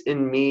grace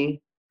in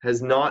me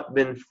has not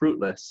been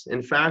fruitless.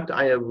 In fact,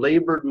 I have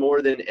labored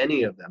more than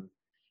any of them,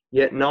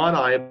 yet not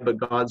I, but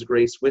God's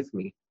grace with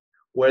me.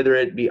 Whether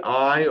it be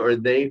I or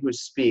they who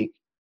speak,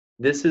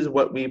 this is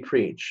what we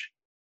preach,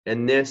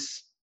 and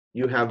this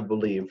you have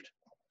believed."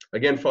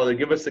 Again, Father,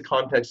 give us the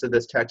context of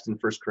this text in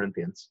 1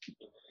 Corinthians.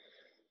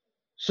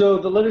 So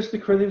the letters to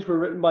the Corinthians were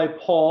written by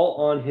Paul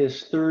on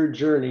his third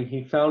journey.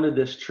 He founded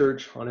this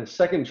church on his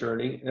second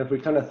journey. And if we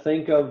kind of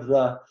think of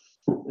the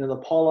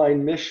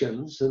Pauline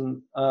missions,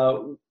 and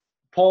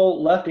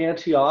Paul left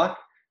Antioch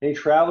and he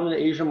traveled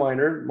into Asia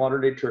Minor,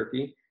 modern-day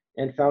Turkey,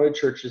 and founded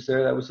churches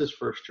there. That was his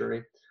first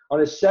journey. On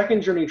his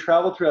second journey, he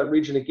traveled through that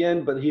region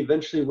again, but he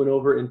eventually went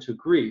over into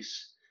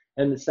Greece.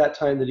 And it's that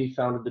time that he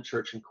founded the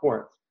church in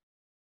Corinth.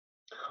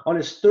 On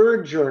his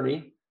third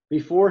journey,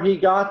 before he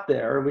got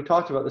there, and we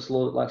talked about this a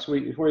little bit last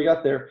week, before he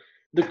got there,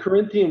 the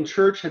Corinthian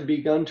church had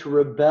begun to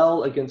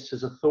rebel against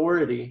his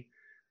authority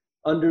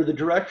under the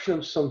direction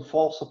of some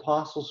false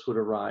apostles who had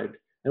arrived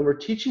and were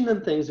teaching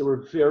them things that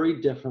were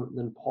very different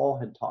than Paul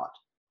had taught.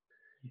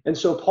 And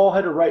so Paul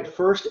had to write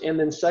 1st and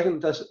then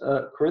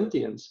 2nd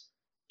Corinthians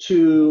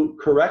to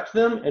correct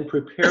them and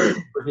prepare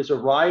them for his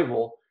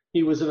arrival.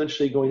 He was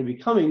eventually going to be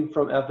coming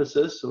from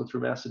Ephesus, so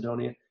through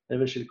Macedonia, and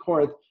eventually to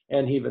Corinth,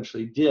 and he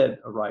eventually did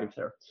arrive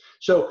there.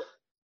 So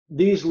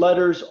these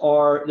letters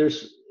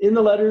in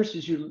the letters,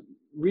 as you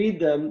read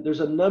them, there's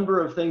a number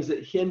of things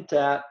that hint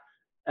at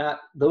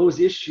those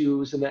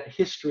issues and that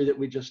history that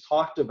we just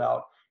talked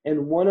about.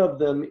 And one of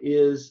them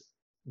is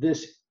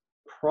this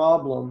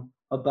problem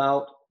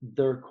about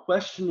their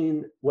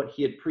questioning what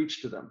he had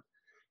preached to them.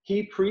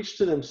 He preached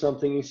to them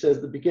something. He says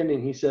at the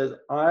beginning, he says,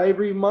 "I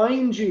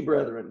remind you,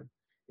 brethren,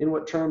 in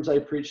what terms I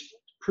preached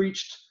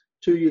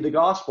to you the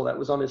gospel." That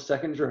was on his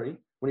second journey.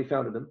 when he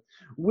founded them,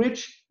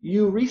 which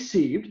you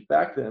received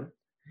back then,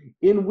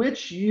 in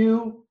which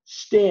you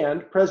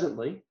stand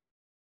presently,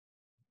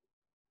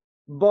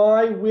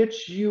 by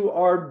which you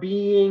are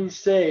being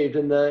saved.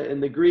 In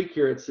the Greek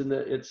here,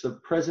 it's a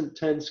present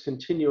tense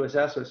continuous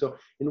aspect. So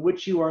in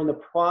which you are in the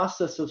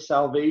process of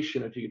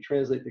salvation, if you could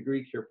translate the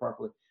Greek here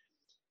properly.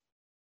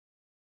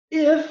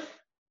 If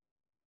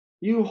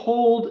you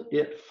hold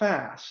it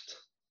fast,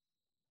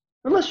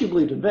 unless you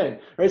believed in vain,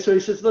 right? So he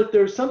says, look,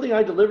 there's something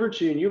I delivered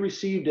to you and you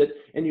received it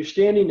and you're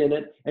standing in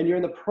it and you're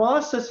in the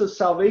process of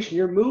salvation.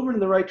 You're moving in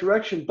the right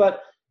direction,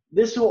 but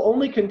this will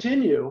only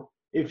continue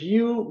if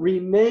you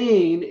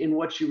remain in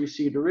what you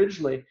received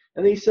originally.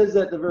 And he says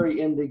that at the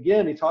very end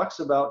again, he talks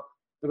about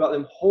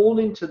them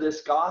holding to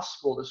this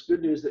gospel, this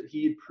good news that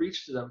he had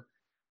preached to them.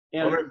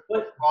 And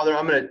Father,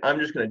 I'm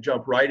just gonna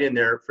jump right in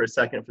there for a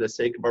second for the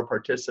sake of our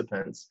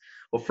participants.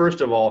 Well,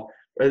 first of all,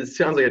 it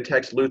sounds like a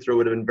text Luther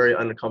would have been very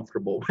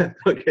uncomfortable with,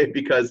 okay,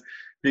 because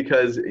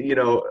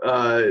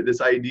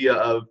this idea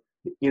of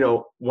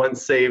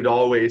once saved,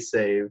 always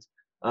saved.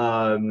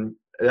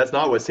 That's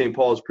not what St.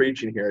 Paul is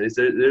preaching here.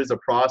 There's a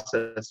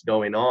process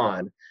going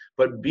on.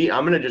 But I'm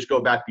going to just go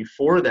back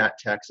before that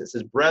text. It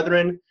says,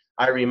 brethren,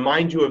 I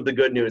remind you of the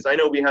good news. I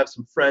know we have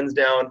some friends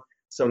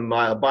some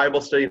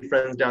Bible study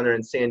friends down there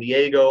in San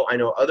Diego. I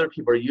know other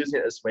people are using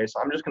it this way.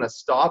 So I'm just going to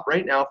stop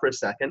right now for a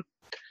second.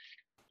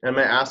 And I'm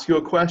going to ask you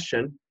a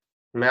question.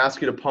 I'm going to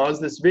ask you to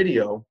pause this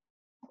video.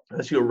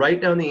 Ask you to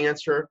write down the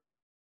answer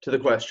to the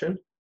question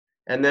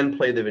and then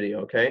play the video,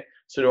 okay?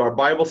 So to our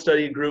Bible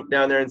study group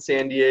down there in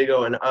San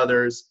Diego and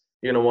others,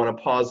 you're going to want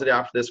to pause it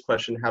after this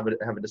question, have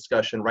a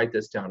discussion, write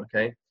this down,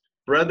 okay?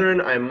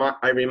 Brethren,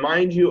 I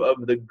remind you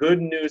of the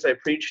good news I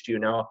preached to you.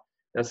 Now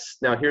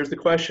here's the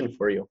question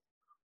for you.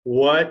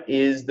 What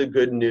is the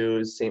good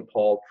news St.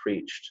 Paul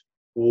preached?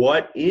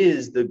 What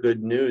is the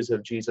good news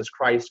of Jesus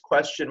Christ?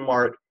 Question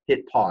mark,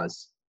 hit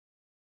pause.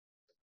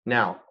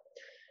 Now,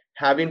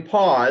 having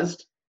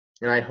paused,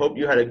 and I hope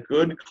you had a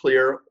good,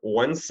 clear,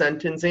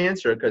 one-sentence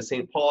answer, because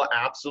St. Paul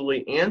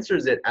absolutely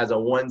answers it as a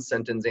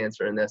one-sentence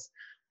answer in this.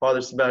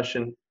 Father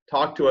Sebastian,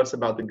 talk to us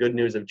about the good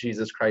news of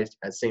Jesus Christ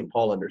as St.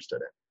 Paul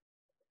understood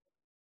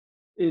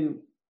it.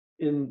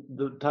 In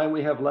the time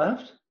we have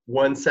left?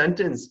 One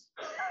sentence.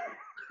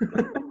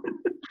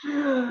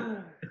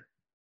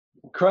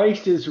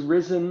 Christ is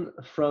risen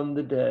from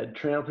the dead,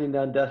 trampling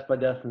down death by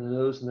death and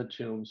those in the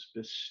tombs,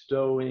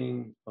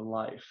 bestowing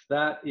life.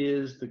 That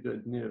is the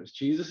good news.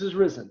 Jesus is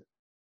risen.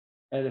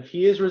 And if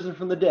he is risen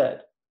from the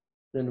dead,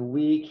 then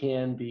we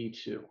can be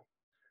too.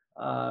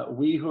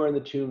 We who are in the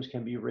tombs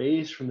can be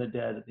raised from the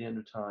dead at the end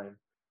of time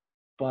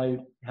by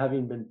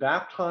having been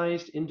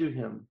baptized into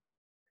him,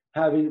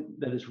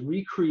 that is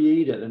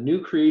recreated, a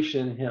new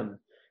creation in him,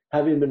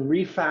 having been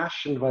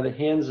refashioned by the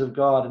hands of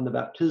God in the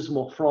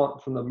baptismal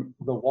font, from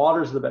the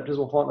waters of the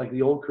baptismal font, like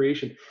the old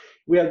creation.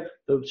 We have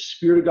the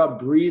Spirit of God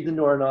breathed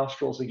into our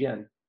nostrils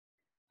again.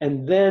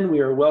 And then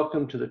we are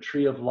welcomed to the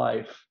tree of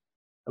life,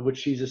 of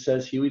which Jesus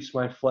says, he who eats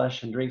my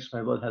flesh and drinks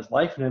my blood has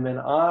life in him, and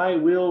I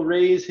will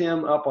raise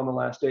him up on the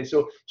last day.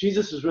 So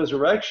Jesus'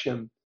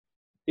 resurrection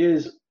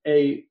is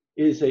a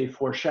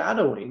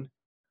foreshadowing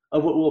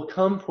of what will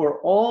come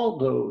for all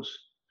those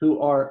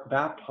who are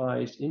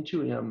baptized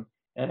into him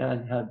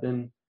and have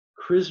been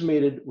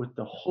chrismated with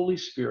the Holy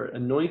Spirit,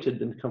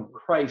 anointed and become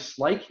Christ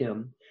like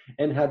him,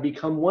 and have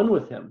become one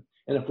with him.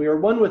 And if we are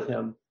one with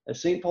him,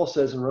 as St. Paul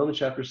says in Romans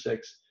chapter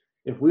 6,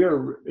 if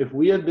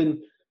we have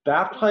been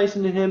baptized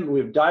into him,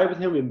 we have died with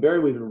him, we've been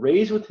buried, we've been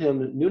raised with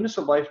him, newness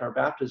of life in our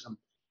baptism,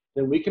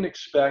 then we can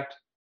expect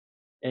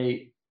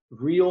a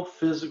real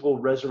physical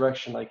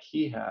resurrection like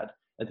he had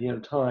at the end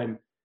of time,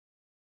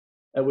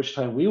 at which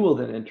time we will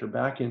then enter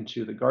back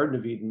into the Garden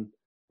of Eden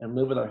and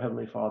live with our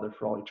Heavenly Father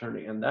for all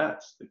eternity. And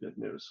that's the good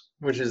news.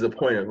 Which is the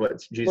point of what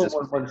Jesus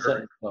was one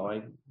sentence,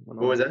 though. What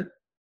was that?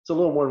 It's a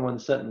little more than one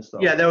sentence, though.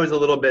 Yeah, that was a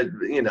little bit,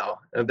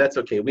 that's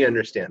okay. We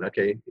understand.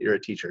 Okay, you're a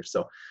teacher.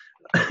 So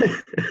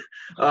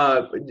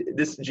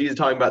this Jesus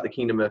talking about the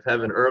kingdom of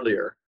heaven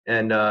earlier.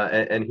 And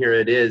here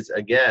it is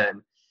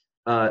again.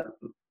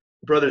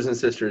 Brothers and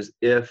sisters,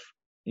 if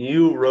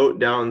you wrote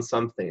down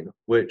something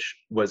which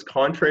was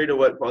contrary to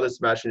what Father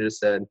Sebastian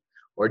just said,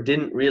 or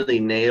didn't really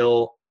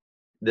nail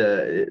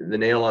the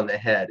nail on the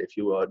head, if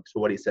you will, to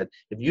what he said.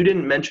 If you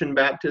didn't mention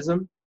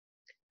baptism,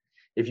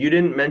 if you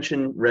didn't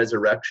mention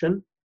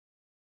resurrection,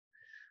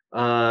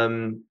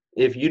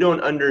 if you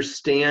don't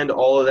understand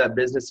all of that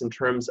business in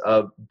terms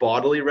of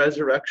bodily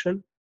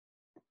resurrection,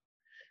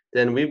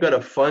 then we've got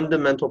a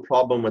fundamental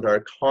problem with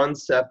our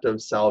concept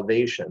of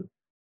salvation.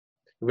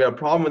 If we have a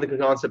problem with the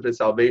concept of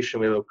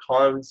salvation, we have a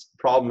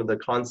problem with the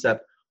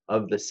concept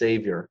of the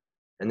Savior.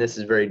 And this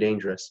is very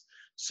dangerous.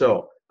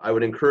 So I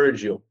would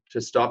encourage you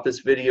to stop this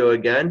video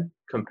again,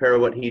 compare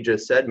what he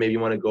just said. Maybe you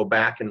want to go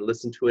back and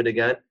listen to it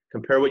again.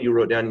 Compare what you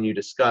wrote down and you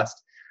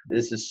discussed.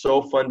 This is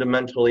so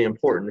fundamentally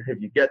important. If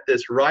you get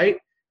this right,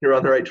 you're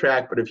on the right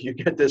track. But if you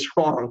get this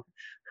wrong,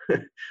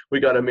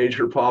 we got a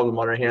major problem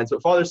on our hands.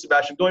 But Father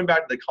Sebastian, going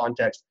back to the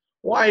context,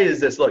 why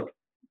is this? Look,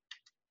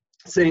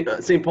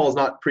 St. Paul's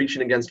not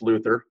preaching against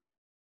Luther.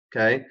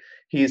 Okay?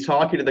 He's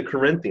talking to the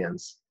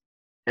Corinthians.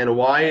 And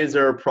why is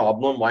there a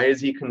problem? Why is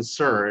he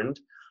concerned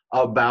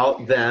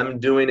about them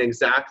doing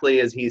exactly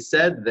as he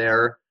said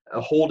there,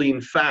 holding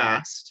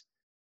fast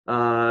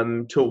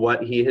to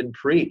what he had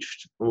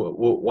preached?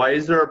 Why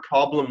is there a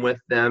problem with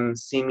them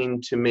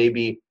seeming to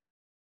maybe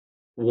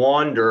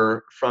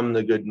wander from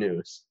the good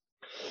news?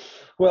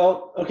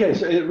 Well, okay,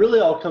 so it really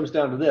all comes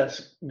down to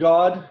this.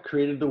 God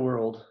created the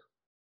world,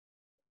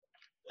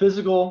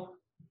 physical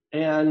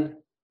and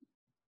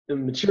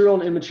material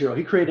and immaterial.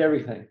 He created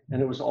everything,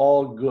 and it was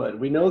all good.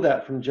 We know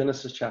that from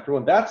Genesis chapter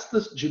 1. That's the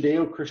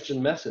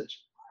Judeo-Christian message.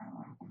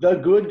 The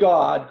good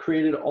God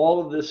created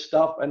all of this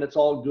stuff, and it's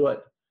all good.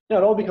 Now,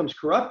 it all becomes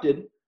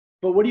corrupted,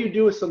 but what do you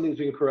do with something that's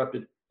being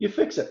corrupted? You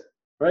fix it,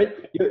 right?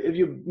 If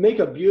you make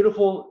a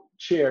beautiful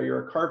chair,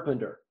 you're a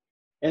carpenter,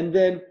 and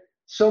then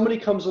somebody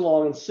comes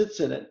along and sits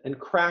in it and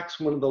cracks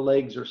one of the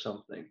legs or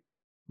something.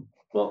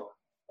 Well,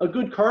 a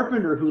good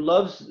carpenter who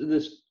loves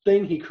this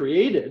thing he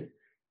created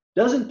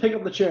doesn't pick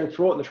up the chair and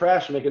throw it in the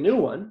trash and make a new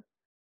one.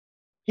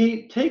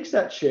 He takes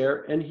that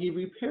chair and he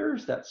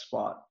repairs that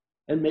spot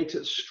and makes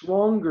it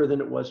stronger than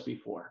it was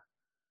before.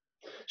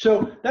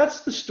 So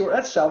that's the story.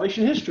 That's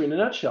salvation history in a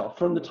nutshell.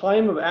 From the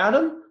time of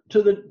Adam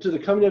to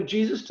the coming of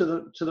Jesus to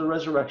the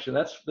resurrection.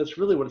 That's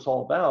really what it's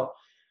all about.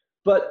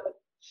 But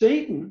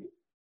Satan,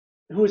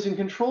 who is in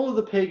control of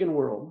the pagan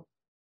world,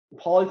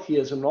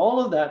 polytheism, and all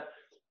of that,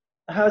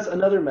 has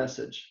another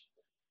message.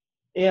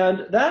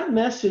 And that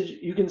message,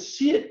 you can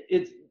see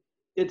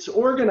it's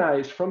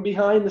organized from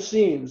behind the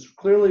scenes,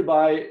 clearly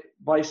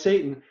by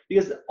Satan,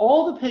 because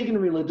all the pagan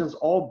religions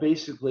all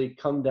basically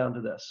come down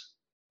to this.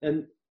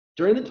 And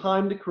during the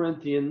time of the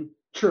Corinthian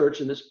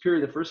church, in this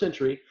period, the first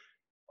century,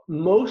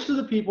 most of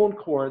the people in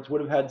Corinth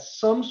would have had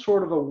some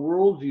sort of a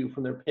worldview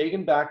from their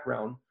pagan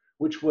background,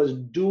 which was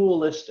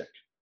dualistic.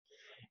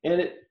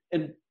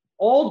 And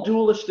all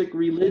dualistic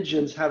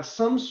religions have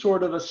some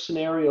sort of a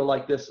scenario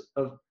like this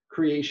of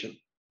creation.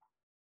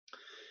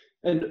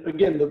 And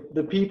again,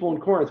 the people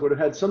in Corinth would have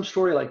had some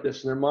story like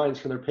this in their minds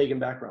from their pagan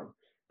background.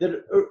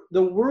 That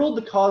the world,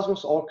 the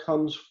cosmos, all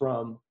comes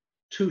from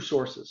two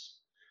sources.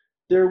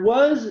 There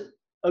was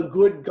a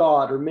good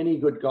God or many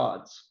good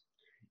gods,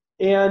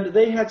 and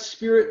they had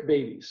spirit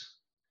babies.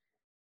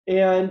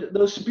 And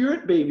those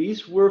spirit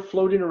babies were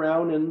floating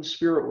around in the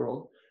spirit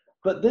world.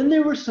 But then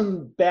there were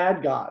some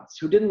bad gods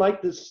who didn't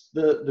like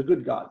the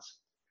good gods.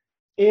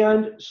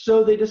 And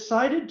so they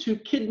decided to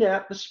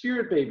kidnap the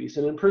spirit babies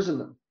and imprison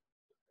them.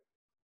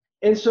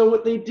 And so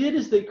what they did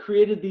is they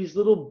created these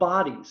little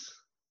bodies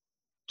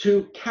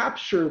to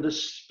capture the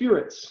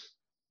spirits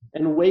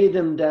and weigh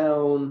them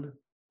down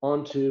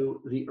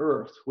onto the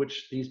earth,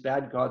 which these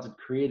bad gods had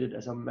created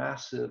as a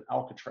massive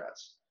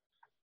Alcatraz.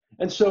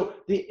 And so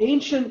the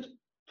ancient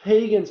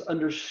pagans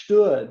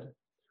understood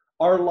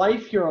our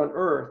life here on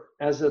earth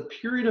as a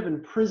period of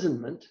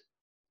imprisonment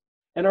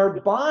and our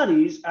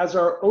bodies as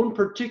our own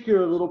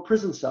particular little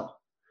prison cell.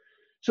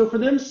 So for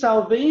them,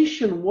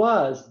 salvation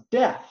was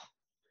death.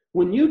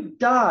 When you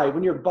die,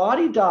 when your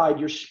body died,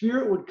 your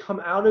spirit would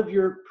come out of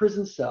your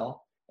prison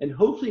cell and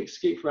hopefully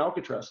escape from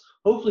Alcatraz,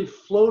 hopefully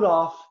float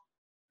off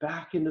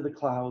back into the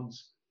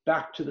clouds,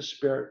 back to the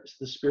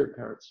spirit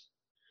parents.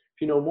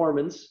 If you know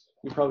Mormons,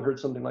 you probably heard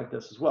something like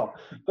this as well.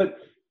 But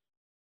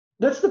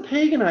that's the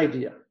pagan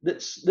idea.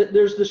 That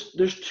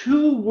there's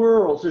two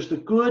worlds. There's the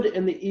good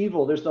and the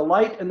evil. There's the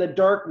light and the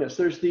darkness.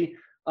 There's the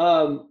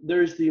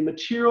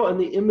material and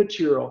the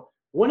immaterial.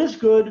 One is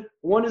good,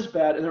 one is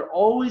bad, and they're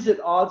always at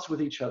odds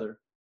with each other.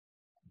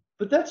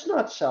 But that's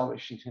not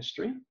salvation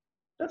history.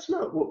 That's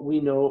not what we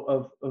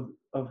know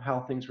of how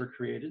things were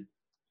created.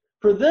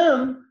 For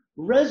them,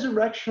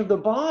 resurrection of the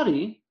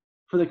body,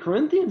 for the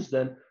Corinthians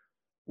then,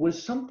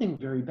 was something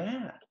very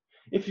bad.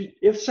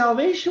 If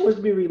salvation was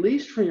to be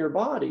released from your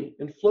body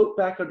and float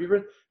back up your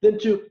earth, then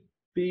to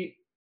be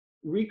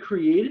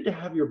recreated, to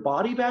have your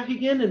body back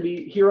again and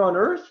be here on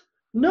earth?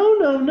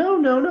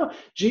 No.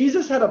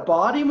 Jesus had a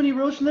body when he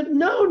rose from the dead?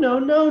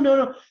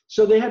 No.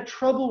 So they had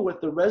trouble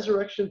with the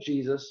resurrection of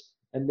Jesus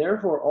and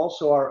therefore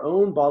also our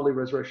own bodily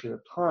resurrection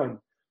of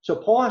time. So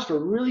Paul has to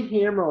really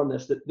hammer on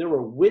this, that there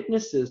were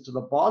witnesses to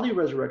the bodily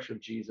resurrection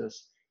of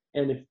Jesus.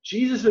 And if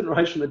Jesus didn't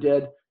rise from the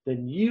dead,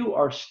 then you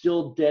are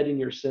still dead in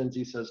your sins,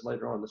 he says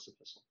later on in this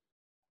epistle.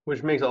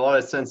 Which makes a lot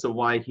of sense of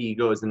why he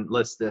goes and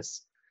lists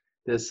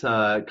this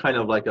kind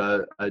of like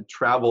a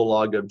travel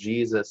log of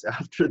Jesus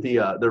after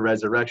the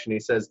resurrection. He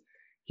says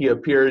he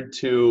appeared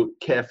to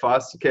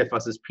Cephas.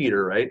 Cephas is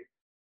Peter, right?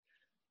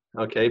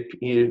 Okay,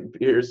 he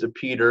appears to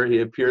Peter. He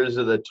appears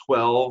to the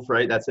 12,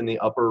 right? That's in the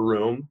upper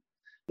room.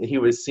 He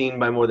was seen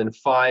by more than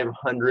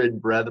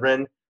 500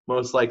 brethren.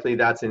 Most likely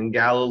that's in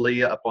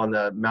Galilee up on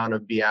the Mount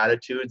of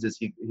Beatitudes, as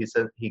he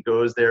said he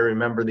goes there.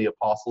 Remember, the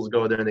apostles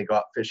go there and they go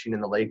out fishing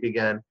in the lake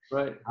again.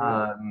 Right.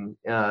 And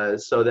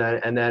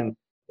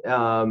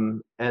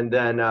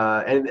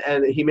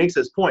he makes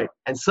this point,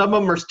 and some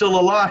of them are still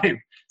alive.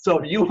 So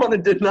if you want to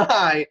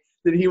deny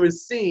that he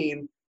was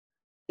seen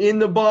in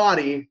the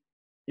body,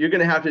 you're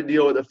going to have to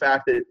deal with the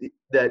fact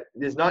that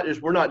is not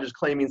just, we're not just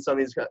claiming some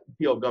of these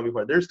people have gone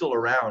before. They're still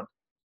around.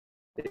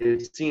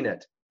 They've seen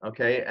it.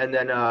 Okay, and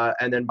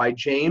then by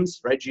James,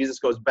 right? Jesus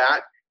goes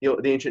back. The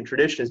ancient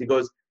tradition is he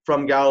goes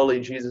from Galilee.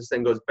 Jesus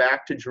then goes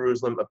back to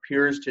Jerusalem,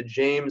 appears to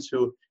James,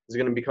 who is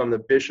going to become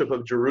the bishop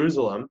of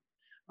Jerusalem,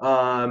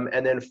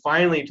 and then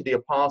finally to the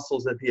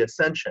apostles at the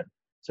ascension.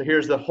 So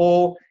here's the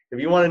whole. If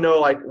you want to know,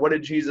 like, what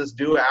did Jesus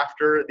do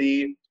after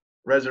the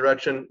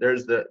resurrection?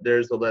 There's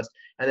the list.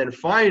 And then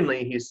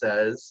finally he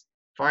says,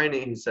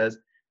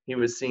 he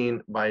was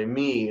seen by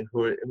me,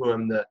 who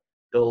am the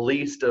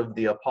least of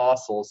the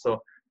apostles. So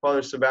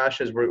Father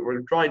Sebastian,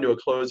 we're drawing to a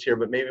close here,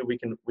 but maybe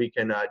we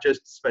can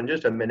just spend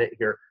just a minute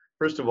here.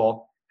 First of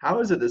all, how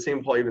is it that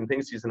St. Paul even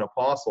thinks he's an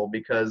apostle?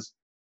 Because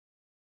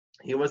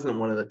he wasn't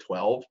one of the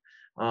 12.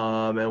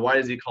 And why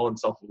does he call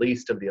himself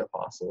least of the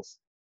apostles?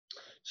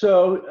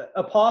 So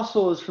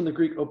apostle is from the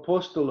Greek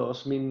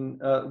apostolos, meaning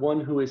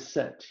one who is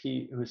sent,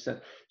 he who is sent.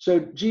 So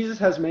Jesus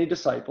has many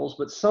disciples,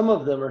 but some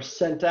of them are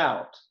sent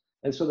out.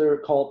 And so they're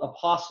called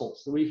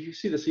apostles. You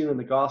see this even in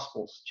the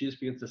Gospels. Jesus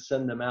begins to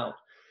send them out.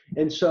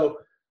 And so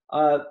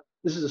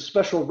this is a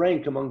special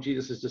rank among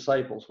Jesus'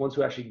 disciples, ones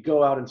who actually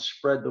go out and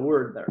spread the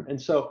word there. And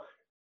so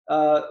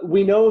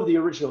we know of the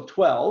original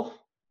 12,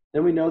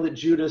 and we know that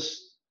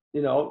Judas,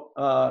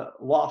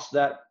 lost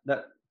that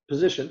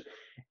position.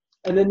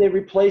 And then they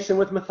replace him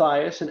with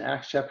Matthias in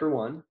Acts chapter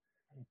 1.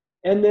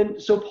 And then,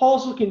 so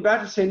Paul's looking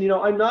back and saying,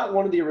 I'm not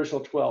one of the original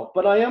 12,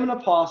 but I am an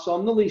apostle.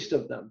 I'm the least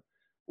of them.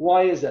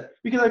 Why is that?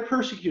 Because I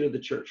persecuted the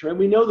church, right?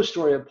 We know the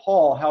story of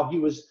Paul, how he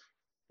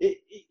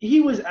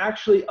was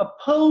actually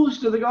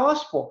opposed to the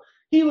gospel.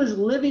 He was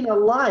living a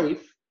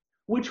life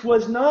which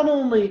was not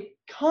only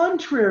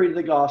contrary to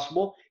the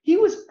gospel, he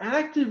was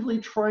actively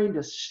trying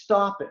to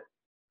stop it.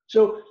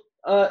 So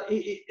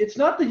it's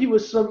not that he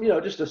was some,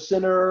 just a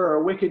sinner or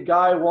a wicked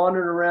guy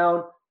wandering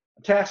around,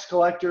 a tax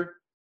collector.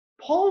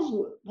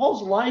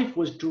 Paul's life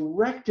was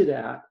directed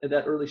at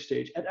that early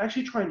stage, at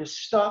actually trying to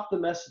stop the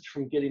message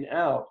from getting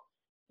out.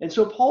 And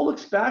so Paul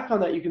looks back on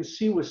that. You can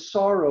see with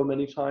sorrow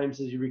many times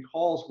as he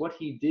recalls what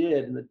he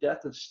did and the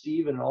death of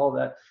Stephen and all of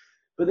that.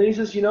 But then he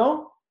says,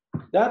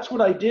 that's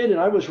what I did, and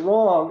I was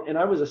wrong, and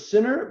I was a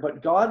sinner,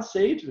 but God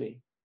saved me.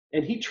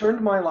 And he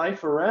turned my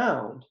life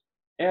around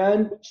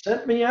and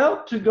sent me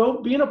out to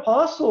go be an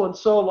apostle. And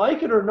so,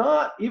 like it or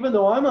not, even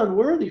though I'm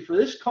unworthy for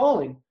this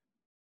calling,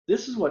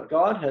 this is what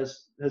God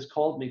has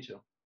called me to.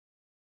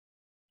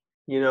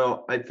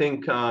 I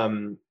think I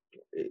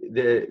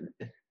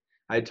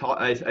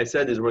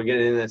said as we're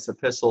getting in this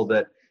epistle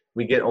that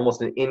we get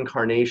almost an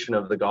incarnation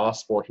of the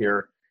gospel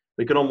here.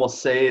 We could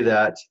almost say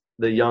that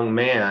the young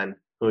man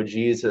who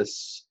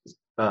Jesus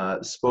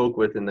spoke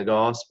with in the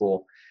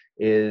gospel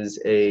is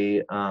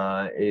a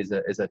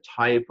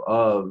type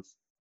of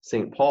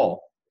St.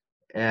 Paul,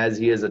 as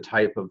he is a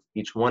type of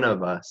each one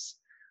of us.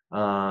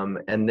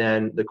 And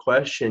then the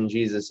question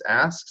Jesus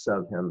asks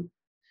of him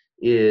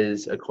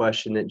is a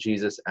question that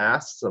Jesus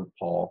asks of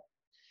Paul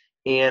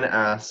and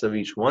asks of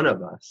each one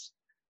of us.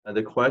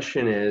 The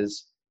question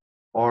is,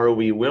 are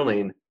we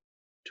willing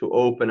to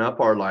open up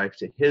our life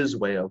to his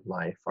way of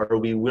life? Are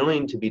we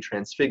willing to be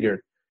transfigured?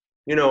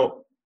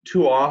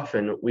 Too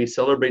often we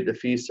celebrate the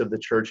feast of the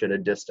church at a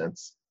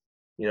distance.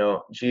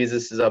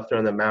 Jesus is up there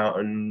on the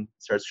mountain,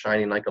 starts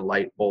shining like a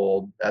light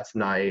bulb. That's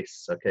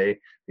nice, okay?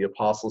 The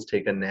apostles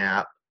take a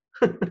nap,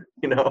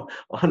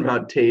 on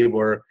Mount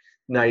Tabor.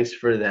 Nice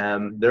for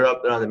them. They're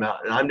up there on the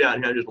mountain, and I'm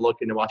down here just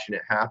looking and watching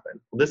it happen.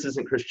 Well, this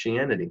isn't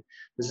Christianity.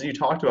 This is, you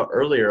talked about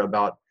earlier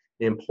about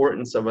the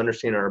importance of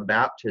understanding our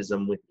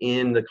baptism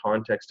within the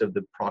context of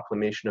the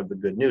proclamation of the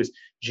good news.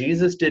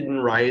 Jesus didn't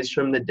rise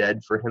from the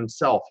dead for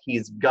himself.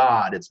 He's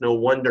God. It's no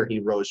wonder he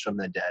rose from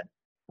the dead.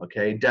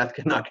 Okay, death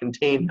cannot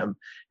contain him.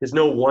 It's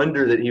no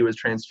wonder that he was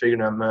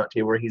transfigured on Mount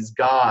Tabor. He's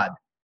God.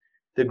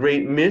 The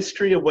great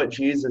mystery of what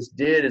Jesus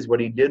did is what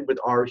he did with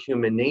our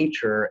human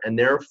nature, and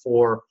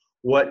therefore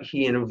what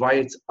he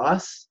invites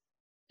us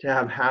to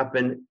have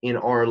happen in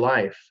our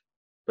life.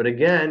 But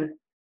again,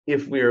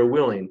 if we are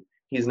willing,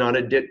 he's not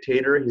a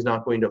dictator. He's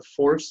not going to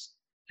force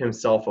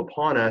himself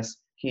upon us.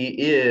 He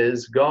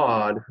is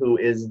God who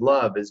is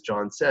love, as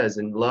John says,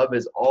 and love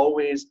is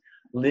always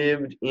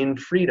lived in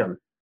freedom.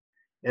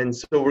 And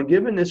so we're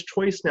given this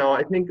choice now,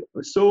 I think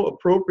so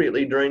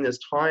appropriately during this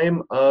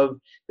time of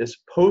this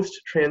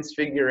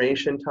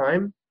post-transfiguration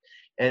time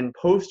and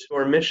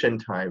post-mission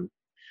time,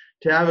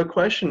 to have a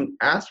question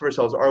asked of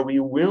ourselves: are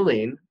we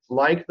willing,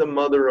 like the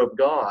Mother of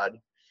God,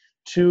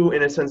 to,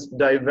 in a sense,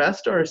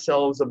 divest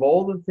ourselves of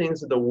all the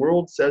things that the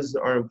world says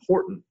are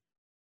important,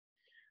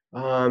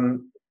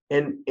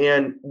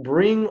 and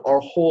bring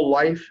our whole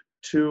life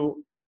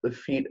to the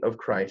feet of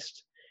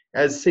Christ,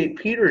 as St.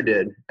 Peter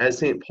did, as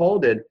St. Paul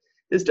did?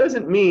 This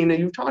doesn't mean, and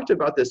you've talked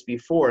about this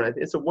before, and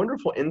it's a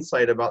wonderful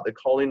insight about the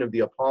calling of the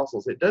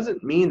apostles. It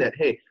doesn't mean that,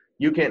 hey,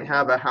 you can't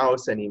have a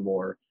house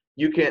anymore.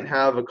 You can't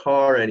have a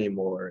car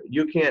anymore.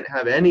 You can't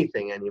have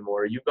anything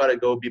anymore. You've got to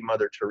go be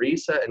Mother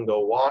Teresa and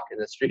go walk in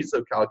the streets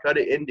of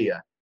Calcutta,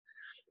 India.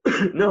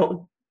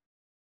 No,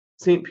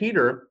 St.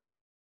 Peter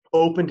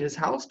opened his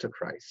house to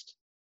Christ.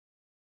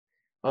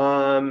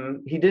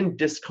 He didn't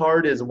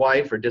discard his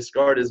wife or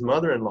discard his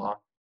mother-in-law.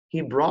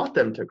 He brought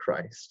them to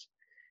Christ.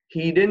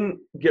 He didn't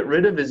get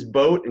rid of his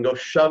boat and go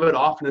shove it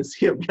off in the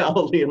Sea of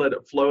Galilee and let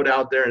it float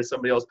out there and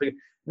somebody else pick it.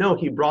 No,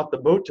 he brought the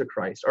boat to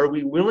Christ. Are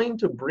we willing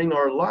to bring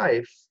our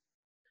life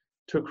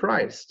to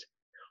Christ?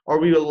 Are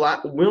we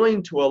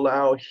willing to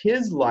allow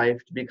his life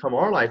to become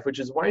our life? Which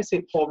is why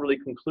St. Paul really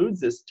concludes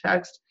this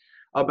text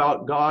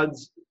about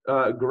God's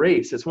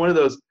grace. It's one of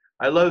those,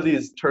 I love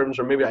these terms,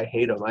 or maybe I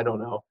hate them, I don't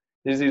know.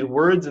 There's these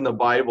words in the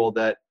Bible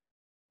that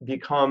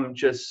become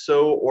just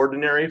so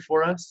ordinary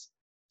for us.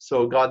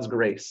 So God's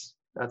grace,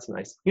 that's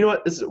nice. You know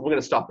what? We're going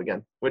to stop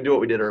again. We're going to do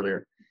what we did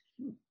earlier.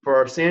 For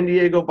our San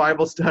Diego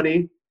Bible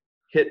study,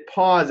 hit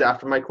pause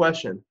after my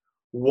question.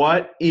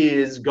 What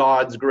is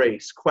God's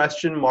grace?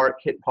 Question mark,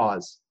 hit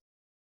pause.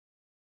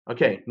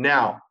 Okay,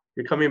 now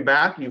you're coming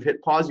back. You've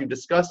hit pause. You've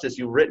discussed this.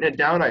 You've written it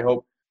down, I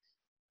hope.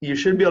 You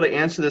should be able to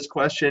answer this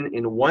question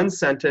in one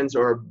sentence,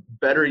 or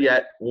better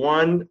yet,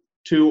 1,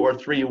 2, or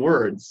 3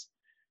 words.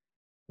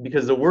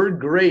 Because the word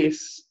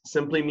grace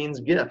simply means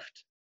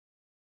gift.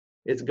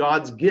 It's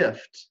God's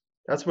gift.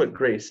 That's what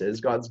grace is,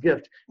 God's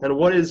gift. And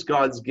what is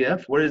God's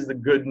gift? What is the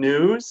good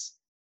news?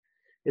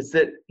 It's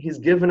that he's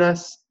given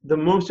us the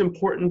most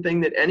important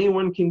thing that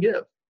anyone can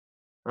give,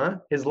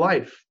 his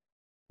life.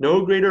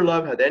 No greater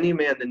love hath any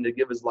man than to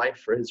give his life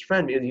for his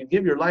friend. Because you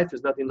give your life,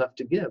 there's nothing left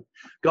to give.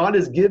 God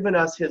has given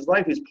us his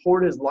life. He's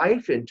poured his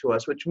life into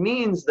us, which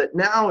means that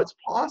now it's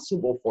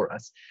possible for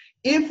us.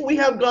 If we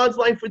have God's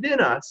life within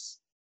us,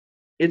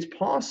 it's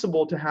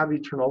possible to have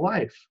eternal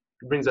life.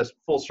 It brings us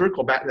full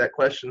circle back to that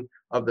question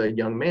of the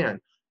young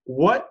man.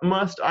 What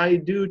must I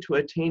do to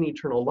attain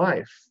eternal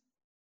life?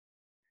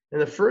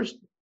 And the first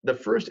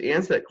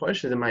answer to that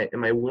question is,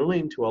 am I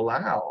willing to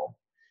allow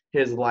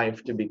his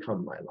life to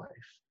become my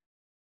life?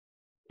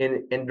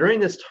 And during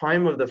this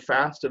time of the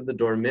fast of the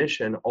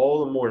Dormition,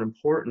 all the more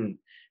important,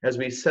 as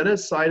we set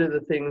aside of the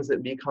things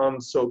that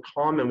become so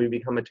common, we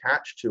become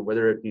attached to,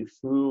 whether it be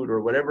food or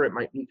whatever it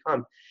might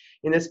become.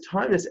 In this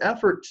time, this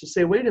effort to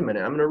say, wait a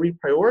minute, I'm going to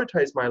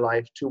reprioritize my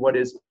life to what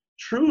is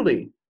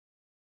truly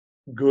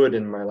good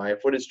in my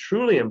life, what is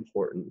truly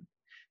important,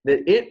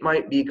 that it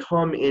might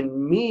become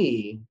in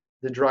me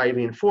the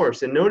driving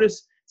force. And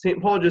notice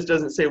St. Paul just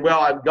doesn't say, well,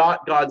 I've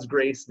got God's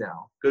grace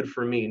now, good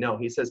for me. No,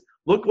 he says,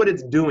 look what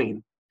it's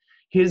doing.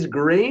 His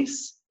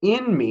grace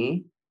in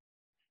me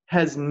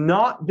has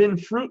not been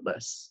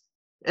fruitless.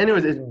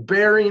 Anyways, it's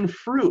bearing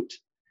fruit.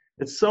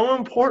 It's so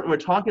important. We're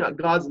talking about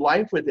God's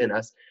life within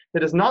us.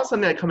 That it's not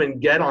something I come and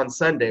get on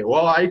Sunday.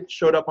 Well, I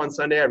showed up on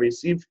Sunday. I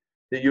received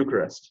the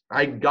Eucharist.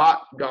 I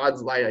got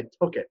God's light. I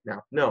took it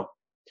now. No.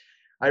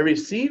 I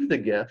received the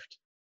gift,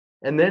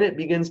 and then it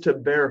begins to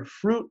bear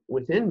fruit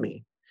within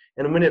me.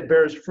 And when it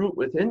bears fruit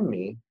within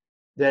me,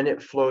 then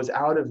it flows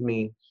out of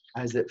me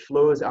as it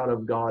flows out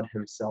of God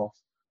himself,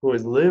 who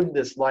has lived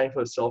this life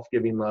of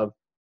self-giving love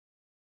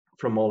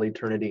from all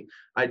eternity.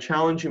 I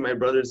challenge you, my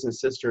brothers and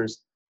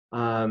sisters,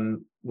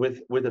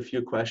 with a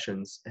few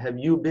questions. Have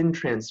you been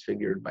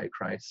transfigured by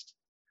Christ?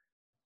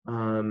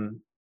 Do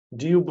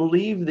you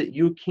believe that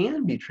you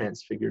can be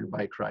transfigured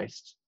by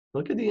Christ?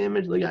 Look at the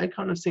image, the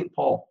icon of St.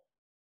 Paul.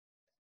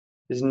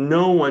 There's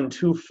no one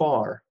too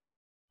far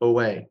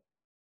away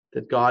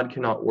that God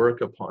cannot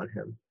work upon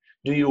him.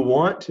 Do you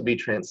want to be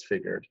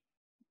transfigured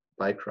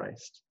by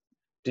Christ?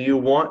 Do you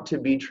want to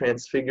be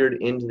transfigured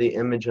into the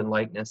image and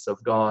likeness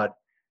of God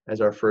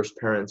as our first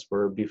parents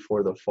were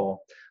before the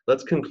fall?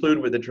 Let's conclude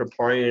with the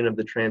Troparion of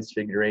the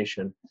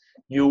Transfiguration.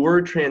 You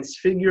were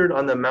transfigured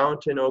on the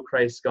mountain, O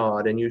Christ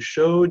God, and you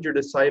showed your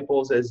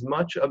disciples as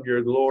much of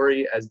your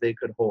glory as they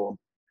could hold.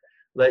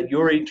 Let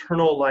your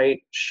eternal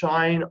light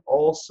shine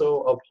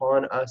also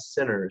upon us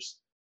sinners.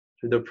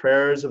 Through the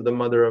prayers of the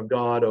Mother of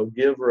God, O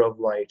giver of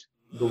light,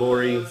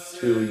 glory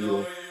to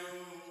you.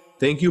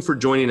 Thank you for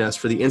joining us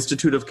for the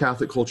Institute of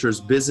Catholic Culture's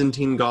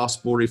Byzantine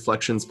Gospel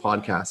Reflections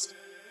podcast.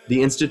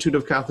 The Institute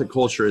of Catholic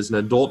Culture is an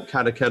adult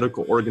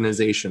catechetical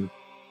organization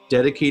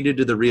dedicated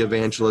to the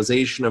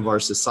re-evangelization of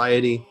our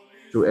society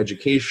through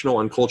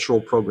educational and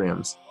cultural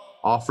programs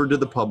offered to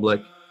the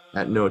public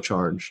at no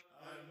charge.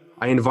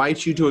 I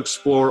invite you to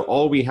explore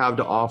all we have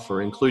to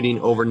offer, including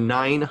over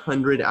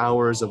 900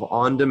 hours of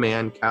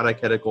on-demand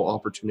catechetical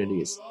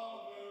opportunities,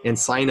 and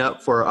sign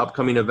up for our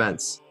upcoming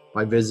events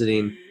by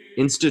visiting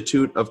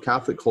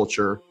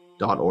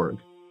instituteofcatholicculture.org.